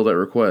fulfill that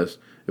request.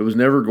 It was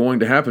never going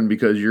to happen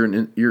because you're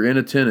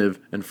inattentive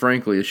and,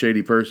 frankly, a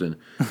shady person.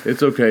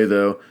 It's okay,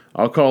 though.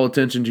 I'll call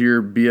attention to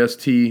your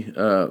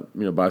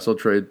BST, buy, sell,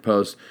 trade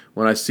posts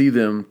when I see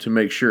them to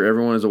make sure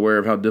everyone is aware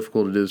of how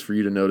difficult it is for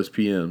you to notice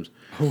PMs.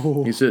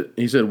 Oh.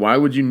 He said, why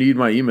would you need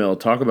my email?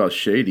 Talk about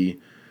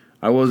shady.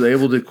 I was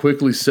able to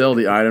quickly sell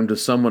the item to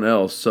someone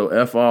else, so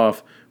F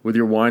off with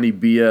your whiny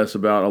BS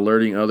about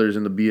alerting others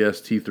in the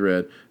BST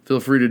thread. Feel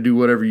free to do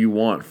whatever you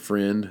want,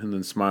 friend. And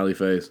then smiley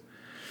face.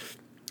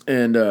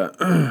 And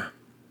and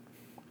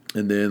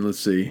then let's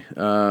see.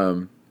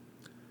 And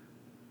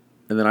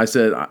then I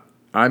said,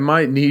 I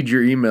might need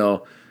your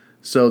email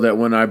so that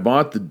when I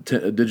bought the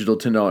digital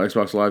 $10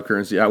 Xbox Live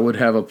currency, I would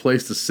have a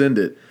place to send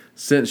it,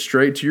 sent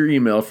straight to your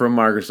email from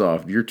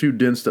Microsoft. You're too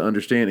dense to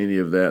understand any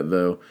of that,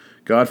 though.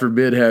 God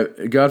forbid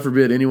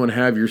anyone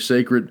have your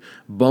sacred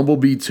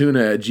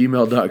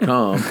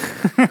bumblebeetuna@gmail.com,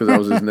 because that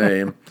was his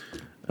name.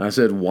 And I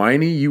said,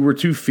 whiny, you were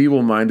too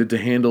feeble-minded to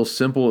handle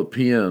simple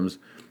PMs.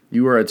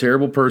 You are a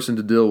terrible person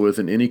to deal with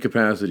in any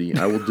capacity.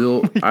 I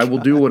will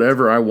do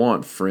whatever I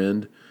want,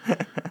 friend.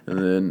 And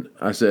then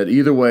I said,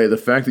 either way, the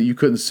fact that you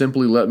couldn't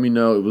simply let me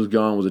know it was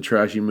gone was a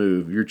trashy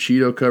move. Your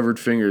Cheeto-covered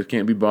fingers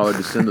can't be bothered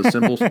to send a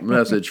simple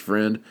message,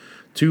 friend.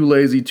 Too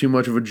lazy, too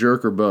much of a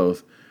jerk, or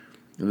both.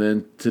 And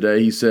then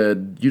today he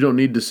said, you don't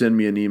need to send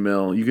me an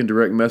email. You can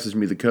direct message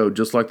me the code,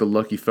 just like the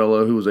lucky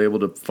fellow who was able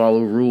to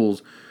follow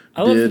rules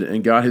did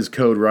and got his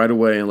code right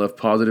away and left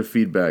positive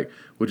feedback,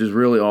 which is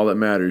really all that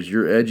matters.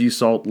 Your edgy,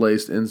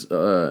 salt-laced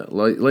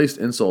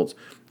insults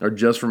are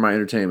just for my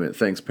entertainment.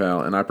 Thanks,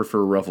 pal. And I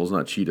prefer Ruffles,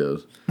 not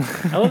Cheetos.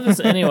 I love this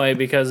anyway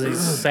because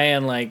he's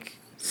saying, like,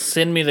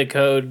 send me the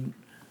code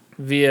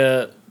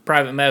via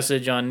private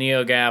message on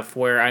NeoGAF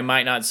where I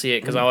might not see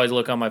it because I always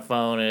look on my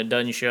phone and it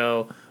doesn't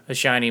show a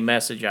shiny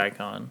message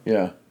icon.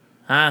 Yeah.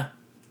 Huh?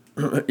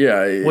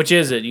 Yeah. Which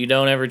is it? You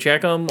don't ever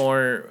check them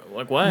or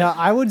like what? No,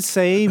 I would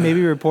say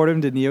maybe report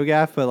them to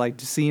NeoGAF, but like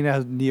seeing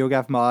as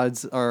NeoGAF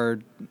mods are,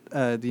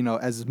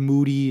 as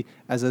moody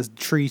as a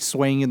tree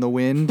swaying in the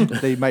wind,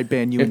 they might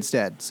ban you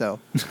instead. So.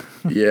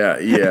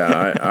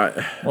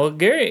 Yeah. Well,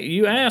 Gary,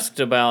 you asked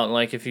about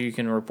like if you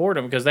can report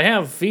them because they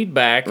have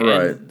feedback,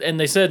 right? And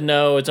they said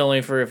no, it's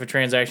only for if a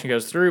transaction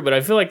goes through. But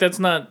I feel like that's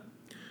not.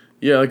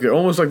 Yeah, like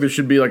almost like there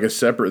should be like a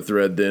separate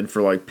thread then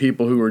for like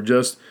people who are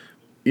just,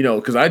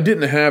 because I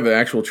didn't have an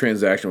actual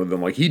transaction with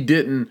them. Like he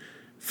didn't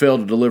fail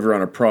to deliver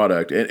on a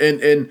product,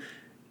 and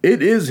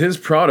it is his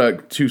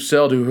product to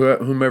sell to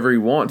whomever he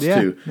wants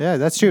to. Yeah,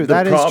 that's true.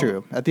 That is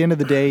true. At the end of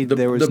the day,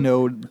 there was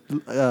no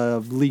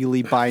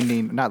legally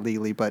binding, not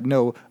legally, but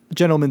no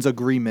gentleman's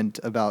agreement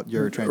about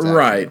your transaction.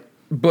 Right,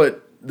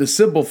 but the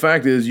simple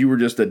fact is you were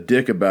just a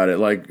dick about it.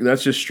 Like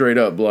that's just straight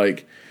up.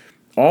 Like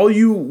all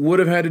you would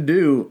have had to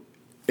do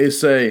is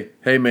say,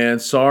 hey man,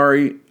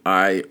 sorry,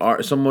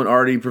 someone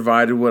already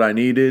provided what I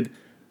needed.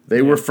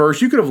 They were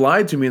first. You could have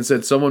lied to me and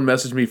said someone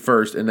messaged me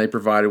first and they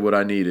provided what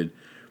I needed.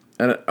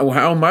 And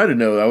how am I to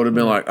know? I would have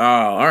been like, oh,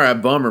 all right,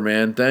 bummer,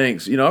 man,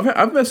 thanks.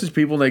 I've messaged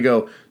people and they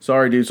go,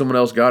 sorry, dude, someone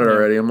else got it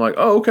already. I'm like,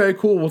 oh, okay,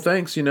 cool, well,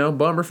 thanks,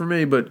 bummer for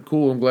me, but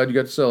cool, I'm glad you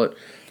got to sell it.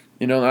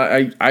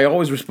 I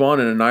always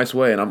respond in a nice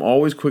way, and I'm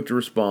always quick to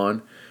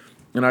respond.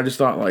 And I just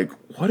thought, like,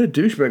 what a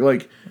douchebag.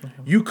 Like,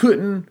 you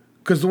couldn't.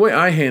 Because the way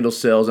I handle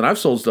sales, and I've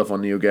sold stuff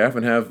on NeoGAF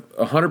and have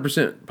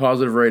 100%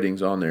 positive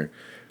ratings on there,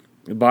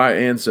 buy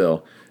and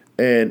sell.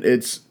 And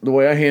it's the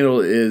way I handle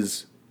it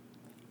is,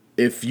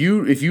 if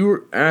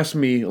you ask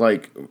me,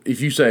 like, if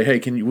you say, hey,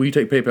 will you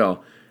take PayPal?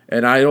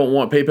 And I don't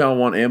want PayPal, I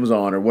want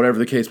Amazon or whatever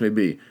the case may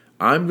be,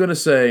 I'm gonna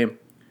say,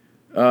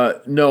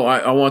 no,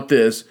 I want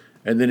this.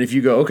 And then if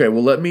you go, okay,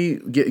 well, let me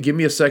give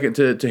me a second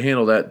to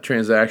handle that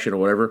transaction or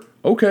whatever.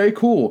 Okay,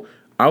 cool.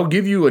 I'll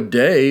give you a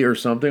day or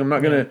something. I'm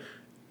not gonna.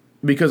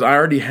 Because I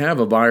already have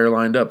a buyer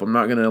lined up. I'm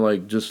not going to,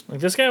 just...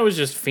 Like, this guy was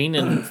just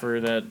fiending for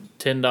that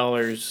 $10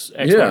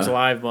 Xbox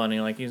Live money.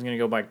 Like, he's going to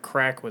go buy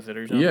crack with it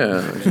or something.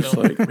 Yeah, it's just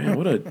like, man,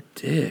 what a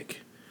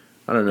dick.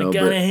 I don't know. I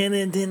gotta hand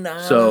it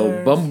 $10.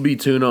 So, Bumblebee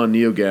Tuna on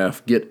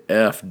NeoGAF, get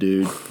F,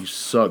 dude. You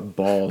suck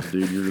balls,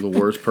 dude. You're the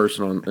worst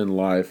person in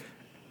life.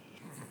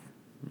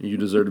 You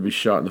deserve to be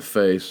shot in the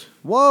face.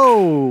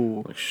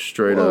 Whoa! Like,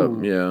 straight up,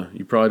 yeah.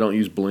 You probably don't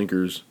use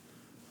blinkers,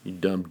 you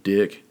dumb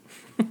dick.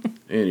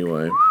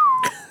 Anyway...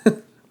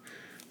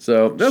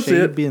 So that's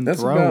Shade it. Being that's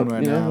thrown about,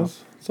 right now.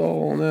 That's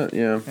all on that.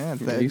 Yeah.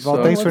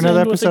 Thanks for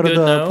another episode of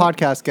the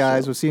podcast,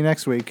 guys. We'll see you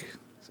next week.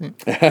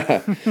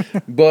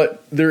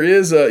 But there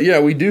is,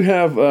 we do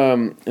have,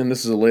 and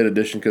this is a late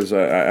edition because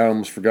I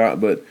almost forgot,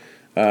 but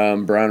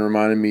Brian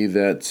reminded me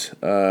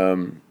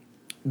that.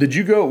 Did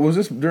you go? Was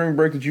this during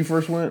break that you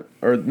first went,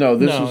 or no?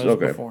 This was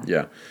okay. Before.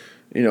 Yeah,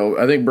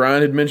 I think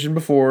Brian had mentioned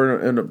before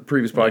in a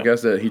previous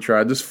podcast that he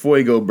tried this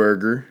Fuego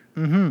burger.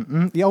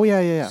 Mm-hmm. Oh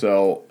yeah.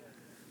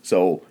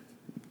 So,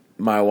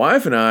 my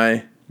wife and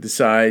I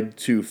decide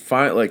to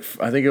find.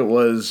 I think it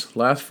was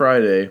last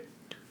Friday,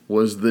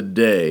 was the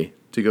day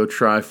to go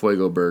try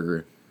Fuego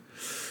burger.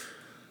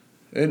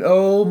 And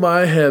oh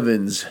my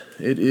heavens,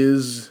 it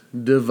is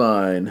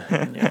divine.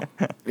 Yeah.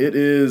 It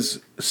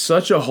is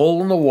such a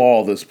hole in the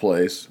wall, this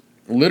place.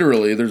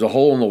 Literally, there's a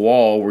hole in the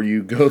wall where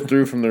you go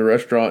through from the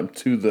restaurant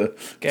to the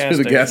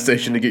gas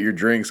station to get your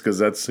drinks, because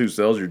that's who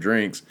sells your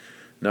drinks,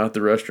 not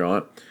the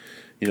restaurant.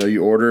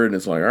 You order and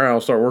it's like, all right,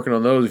 I'll start working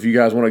on those. If you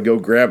guys want to go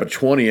grab a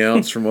 20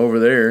 ounce from over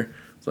there,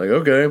 it's like,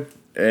 okay.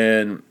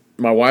 And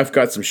my wife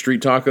got some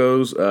street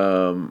tacos.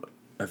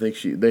 I think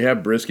they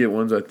have brisket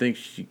ones. I think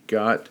she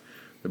got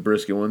the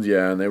brisket ones,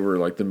 and they were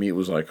like, the meat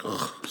was like,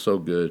 so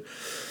good.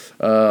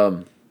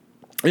 They're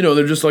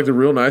just like the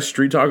real nice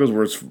street tacos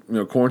where it's,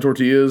 corn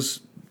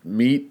tortillas,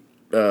 meat,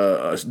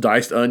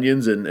 diced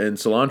onions, and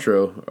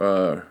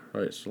cilantro.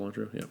 Right,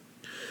 cilantro, yeah.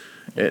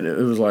 And it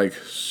was like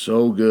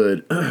so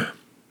good.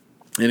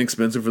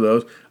 Inexpensive for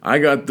those. I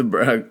got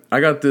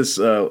this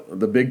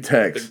the Big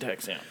Tex. Big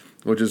Tex, yeah.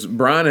 Which is,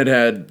 Brian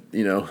had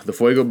the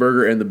Fuego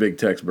burger and the Big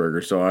Tex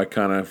burger. So I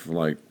kind of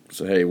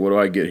say, hey, what do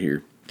I get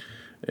here?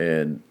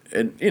 And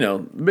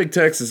Big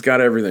Tex has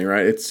got everything,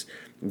 right? It's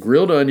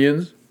grilled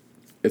onions.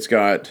 It's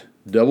got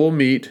double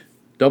meat,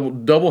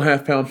 double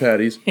half-pound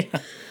patties. Like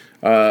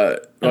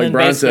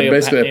Brian said,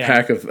 basically a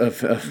pack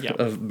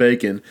of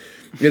bacon.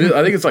 I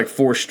think it's like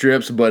 4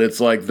 strips, but it's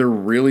like they're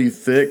really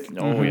thick,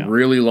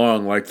 really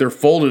long. Like they're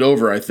folded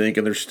over, I think,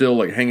 and they're still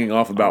like hanging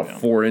off about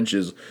 4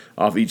 inches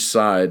off each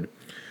side.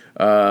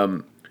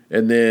 And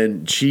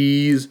then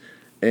cheese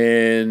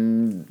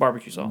and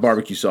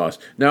barbecue sauce.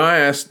 Now I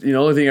asked, the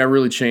only thing I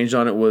really changed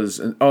on it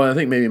was, I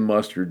think maybe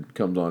mustard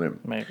comes on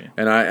it. Maybe.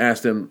 And I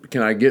asked him,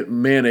 can I get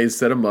mayonnaise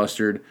instead of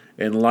mustard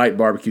and light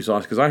barbecue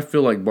sauce? Because I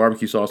feel like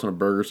barbecue sauce on a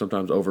burger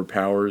sometimes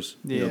overpowers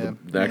the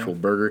actual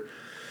burger.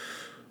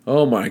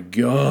 Oh my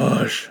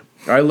gosh.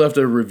 I left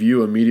a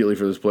review immediately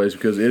for this place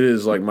because it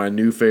is like my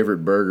new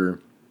favorite burger.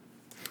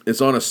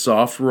 It's on a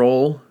soft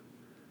roll,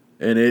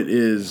 and it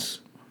is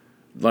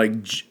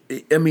like,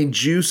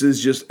 juice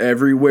is just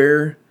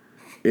everywhere.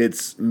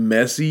 It's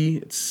messy.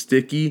 It's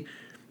sticky.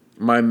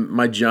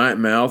 My giant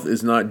mouth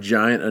is not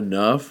giant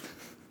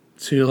enough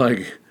to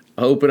like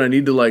open. I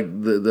need to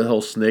like the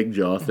whole snake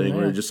jaw thing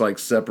where it just like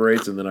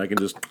separates, and then I can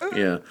just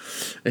yeah,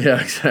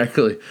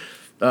 exactly.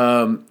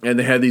 And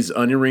they had these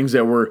onion rings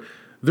that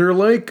they're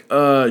like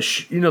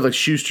like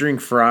shoestring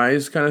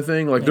fries kind of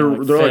thing. Like they're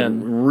like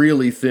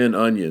really thin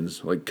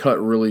onions, like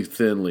cut really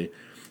thinly.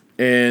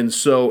 And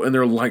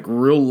they're like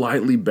real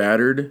lightly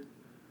battered.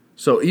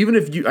 So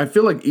I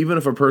feel like even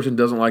if a person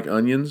doesn't like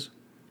onions,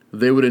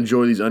 they would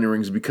enjoy these onion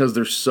rings because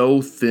they're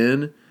so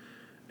thin,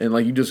 and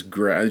like you just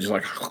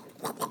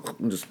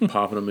just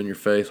popping them in your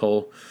face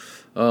hole.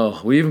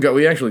 Oh,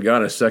 we actually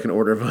got a second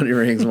order of onion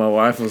rings. My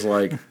wife was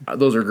like,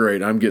 "Those are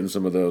great. I'm getting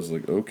some of those."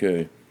 Like,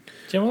 okay.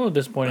 Jim, I'm a little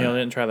disappointed I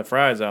didn't try the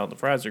fries out. The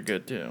fries are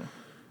good too.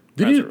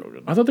 Did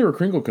you? I thought they were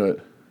crinkle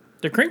cut.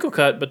 They're crinkle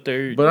cut, but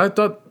they're. But I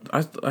thought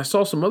I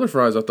saw some other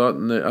fries. I thought,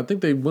 and I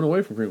think they went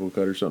away from crinkle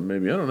cut or something.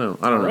 Maybe I don't know.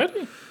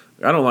 Already?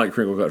 I don't like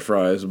crinkle cut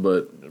fries,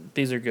 but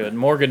these are good.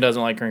 Morgan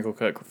doesn't like crinkle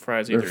cut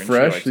fries either. They're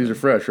fresh. These are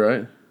fresh,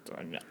 right?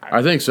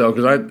 I think so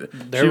because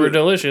they were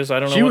delicious. I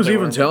don't know. She was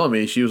even telling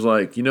me, she was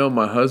like,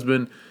 my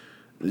husband,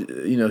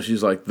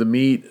 she's like, the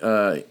meat,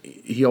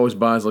 he always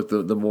buys like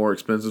the more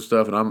expensive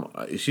stuff, and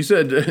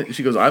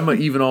she goes, I'm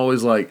even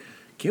always like,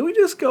 can we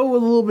just go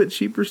with a little bit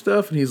cheaper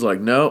stuff? And he's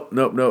like, nope.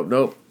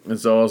 And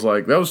so I was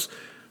like,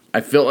 I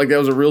felt like that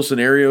was a real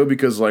scenario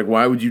because like,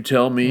 why would you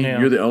tell me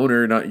you're the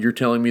owner, you're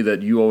telling me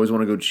that you always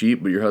want to go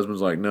cheap, but your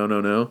husband's like,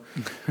 no.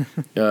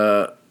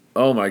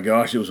 Oh my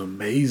gosh, it was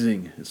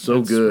amazing. It's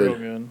so good.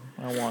 Real good.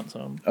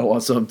 I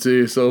want some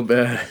too, so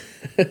bad.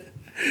 And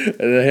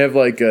they have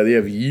they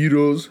have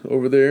gyros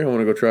over there. I want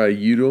to go try a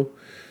gyro.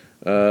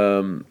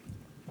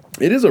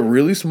 It is a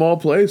really small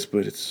place,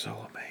 but it's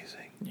so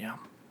amazing. Yeah.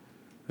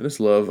 I just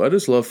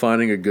love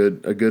finding a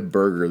good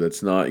burger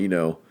that's not,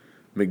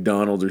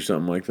 McDonald's or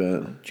something like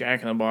that.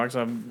 Jack in the Box.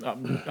 I've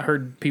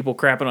heard people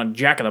crapping on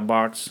Jack in the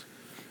Box.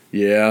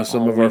 Yeah,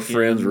 some of our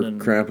friends were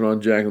crapping on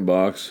Jack in the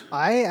Box.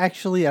 I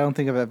don't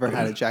think I've ever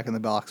had a Jack in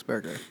the Box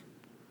burger.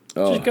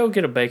 Just go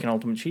get a bacon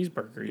ultimate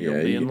cheeseburger.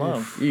 You'll be in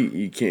love.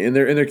 You can't,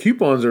 and their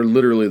coupons are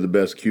literally the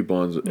best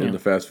coupons in the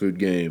fast food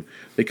game.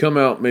 They come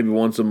out maybe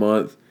once a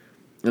month,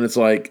 and it's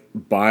like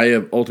buy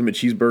an ultimate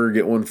cheeseburger,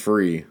 get one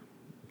free.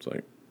 It's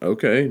like,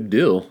 okay,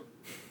 deal.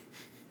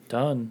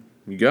 Done.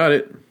 You got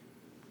it.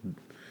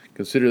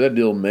 Consider that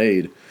deal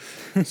made.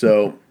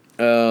 So,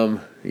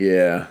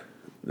 yeah,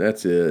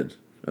 that's it.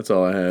 That's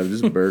all I have.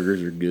 Just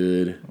burgers are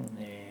good.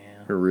 Yeah.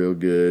 They're real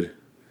good.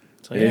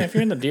 So if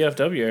you're in the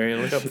DFW area,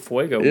 look up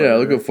Fuego Burger. Yeah,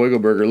 look up Fuego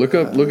Burger. Look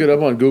it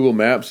up on Google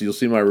Maps. You'll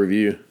see my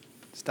review.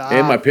 Stop.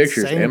 And my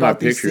pictures. Saying and about my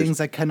these pictures.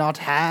 things I cannot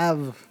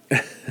have.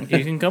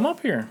 You can come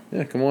up here.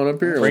 Yeah, come on up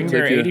here. Bring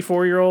your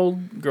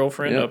 84-year-old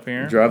girlfriend up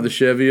here. Drive the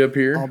Chevy up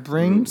here. I'll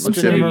bring some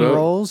cinnamon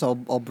rolls. I'll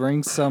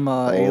bring some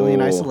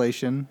Alien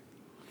Isolation.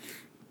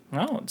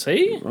 Oh,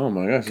 see? Oh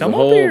my gosh! Come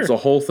up here. It's a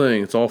whole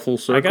thing. It's all full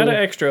circle. I got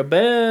an extra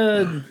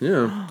bed.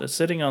 Yeah. That's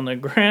sitting on the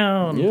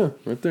ground. Yeah,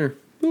 right there.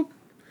 Boop.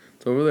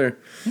 It's over there.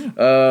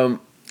 Yeah.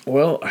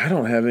 Well, I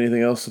don't have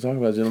anything else to talk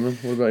about, gentlemen.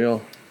 What about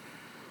y'all?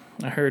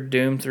 I heard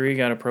Doom 3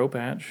 got a pro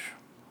patch.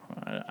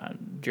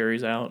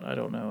 Jury's out. I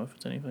don't know if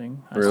it's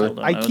anything.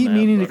 Really? I keep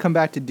meaning to come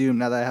back to Doom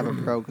now that I have a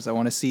pro because I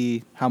want to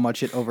see how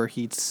much it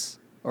overheats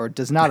or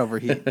does not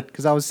overheat.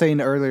 Because I was saying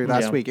earlier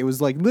last week, it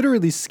was like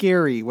literally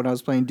scary when I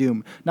was playing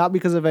Doom. Not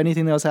because of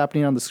anything that was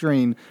happening on the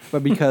screen,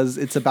 but because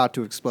it's about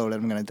to explode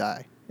and I'm going to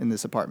die in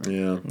this apartment.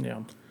 Yeah.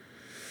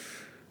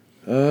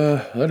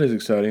 That is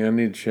exciting. I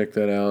need to check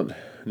that out.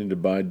 I need to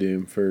buy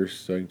Doom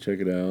first so I can check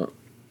it out.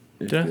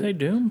 Did I say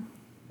Doom?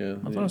 Yeah.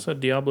 I thought I said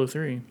Diablo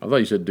 3. I thought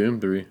you said Doom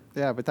 3.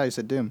 Yeah, but I thought you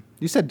said Doom.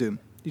 You said Doom.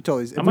 You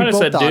totally. I might have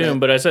said Doom,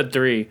 but I said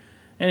 3.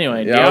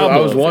 Anyway, yeah, Diablo. I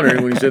was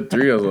wondering when you said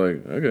 3. I was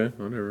like, okay,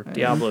 whatever.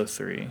 Diablo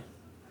 3.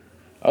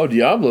 Oh,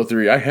 Diablo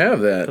 3. I have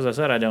that. Because I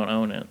said I don't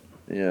own it.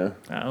 Yeah.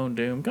 I own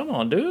Doom. Come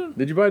on, dude.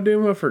 Did you buy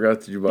Doom? I forgot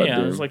that you bought Doom.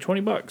 Yeah, it was like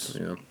 $20.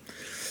 Yeah.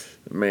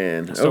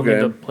 Man, I still need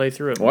to play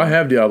through it. Well, I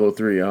have Diablo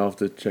 3. I'll have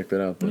to check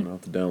that out then. I'll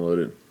have to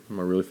download it on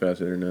my really fast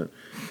internet.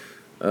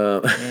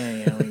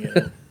 Yeah, we get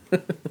it.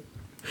 The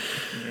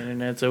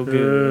internet's so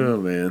good. Oh,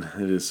 man.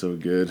 It is so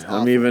good.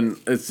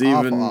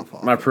 Awful.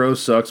 My Pro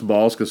sucks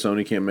balls because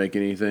Sony can't make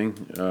anything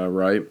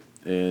right.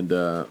 And,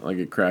 like,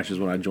 it crashes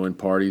when I join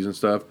parties and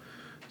stuff.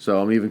 So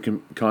I'm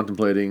even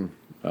contemplating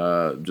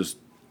just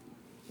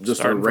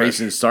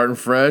starting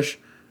fresh.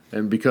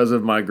 And because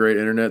of my great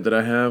internet that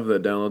I have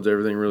that downloads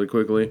everything really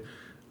quickly,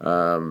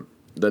 that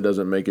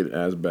doesn't make it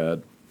as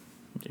bad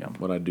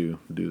when I do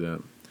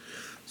that.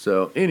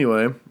 So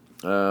anyway,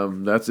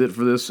 that's it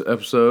for this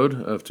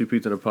episode of Two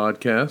Pete's and a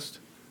Podcast,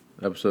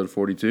 episode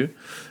 42.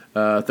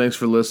 Thanks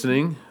for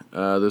listening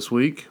this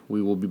week.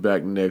 We will be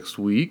back next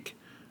week.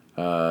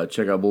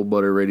 Check out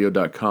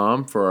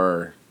bullbutterradio.com for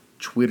our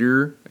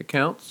Twitter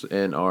accounts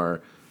and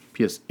our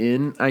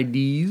PSN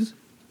IDs.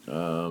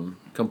 Come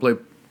play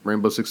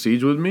Rainbow Six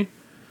Siege with me.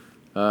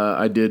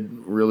 I did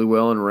really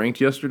well in ranked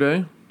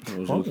yesterday. It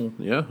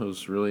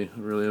was really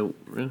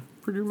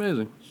pretty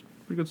amazing. It's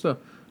pretty good stuff.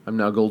 I'm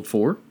now gold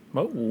 4.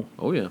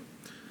 Oh yeah.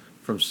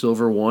 From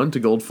silver 1 to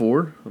gold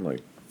 4 in like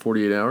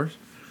 48 hours.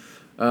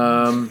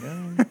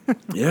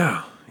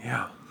 Yeah.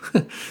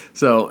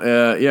 So,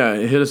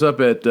 hit us up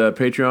at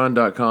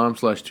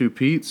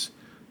patreon.com/2peats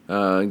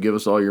and give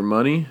us all your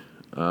money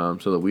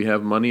so that we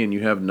have money and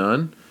you have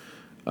none.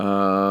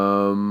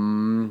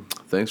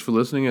 Thanks for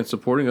listening and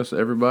supporting us,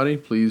 everybody.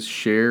 Please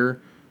share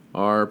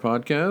our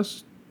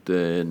podcast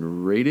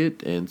and rate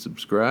it and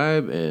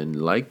subscribe and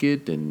like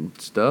it and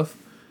stuff.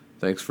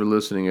 Thanks for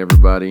listening,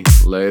 everybody.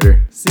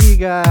 Later. See you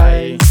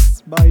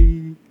guys.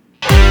 Bye.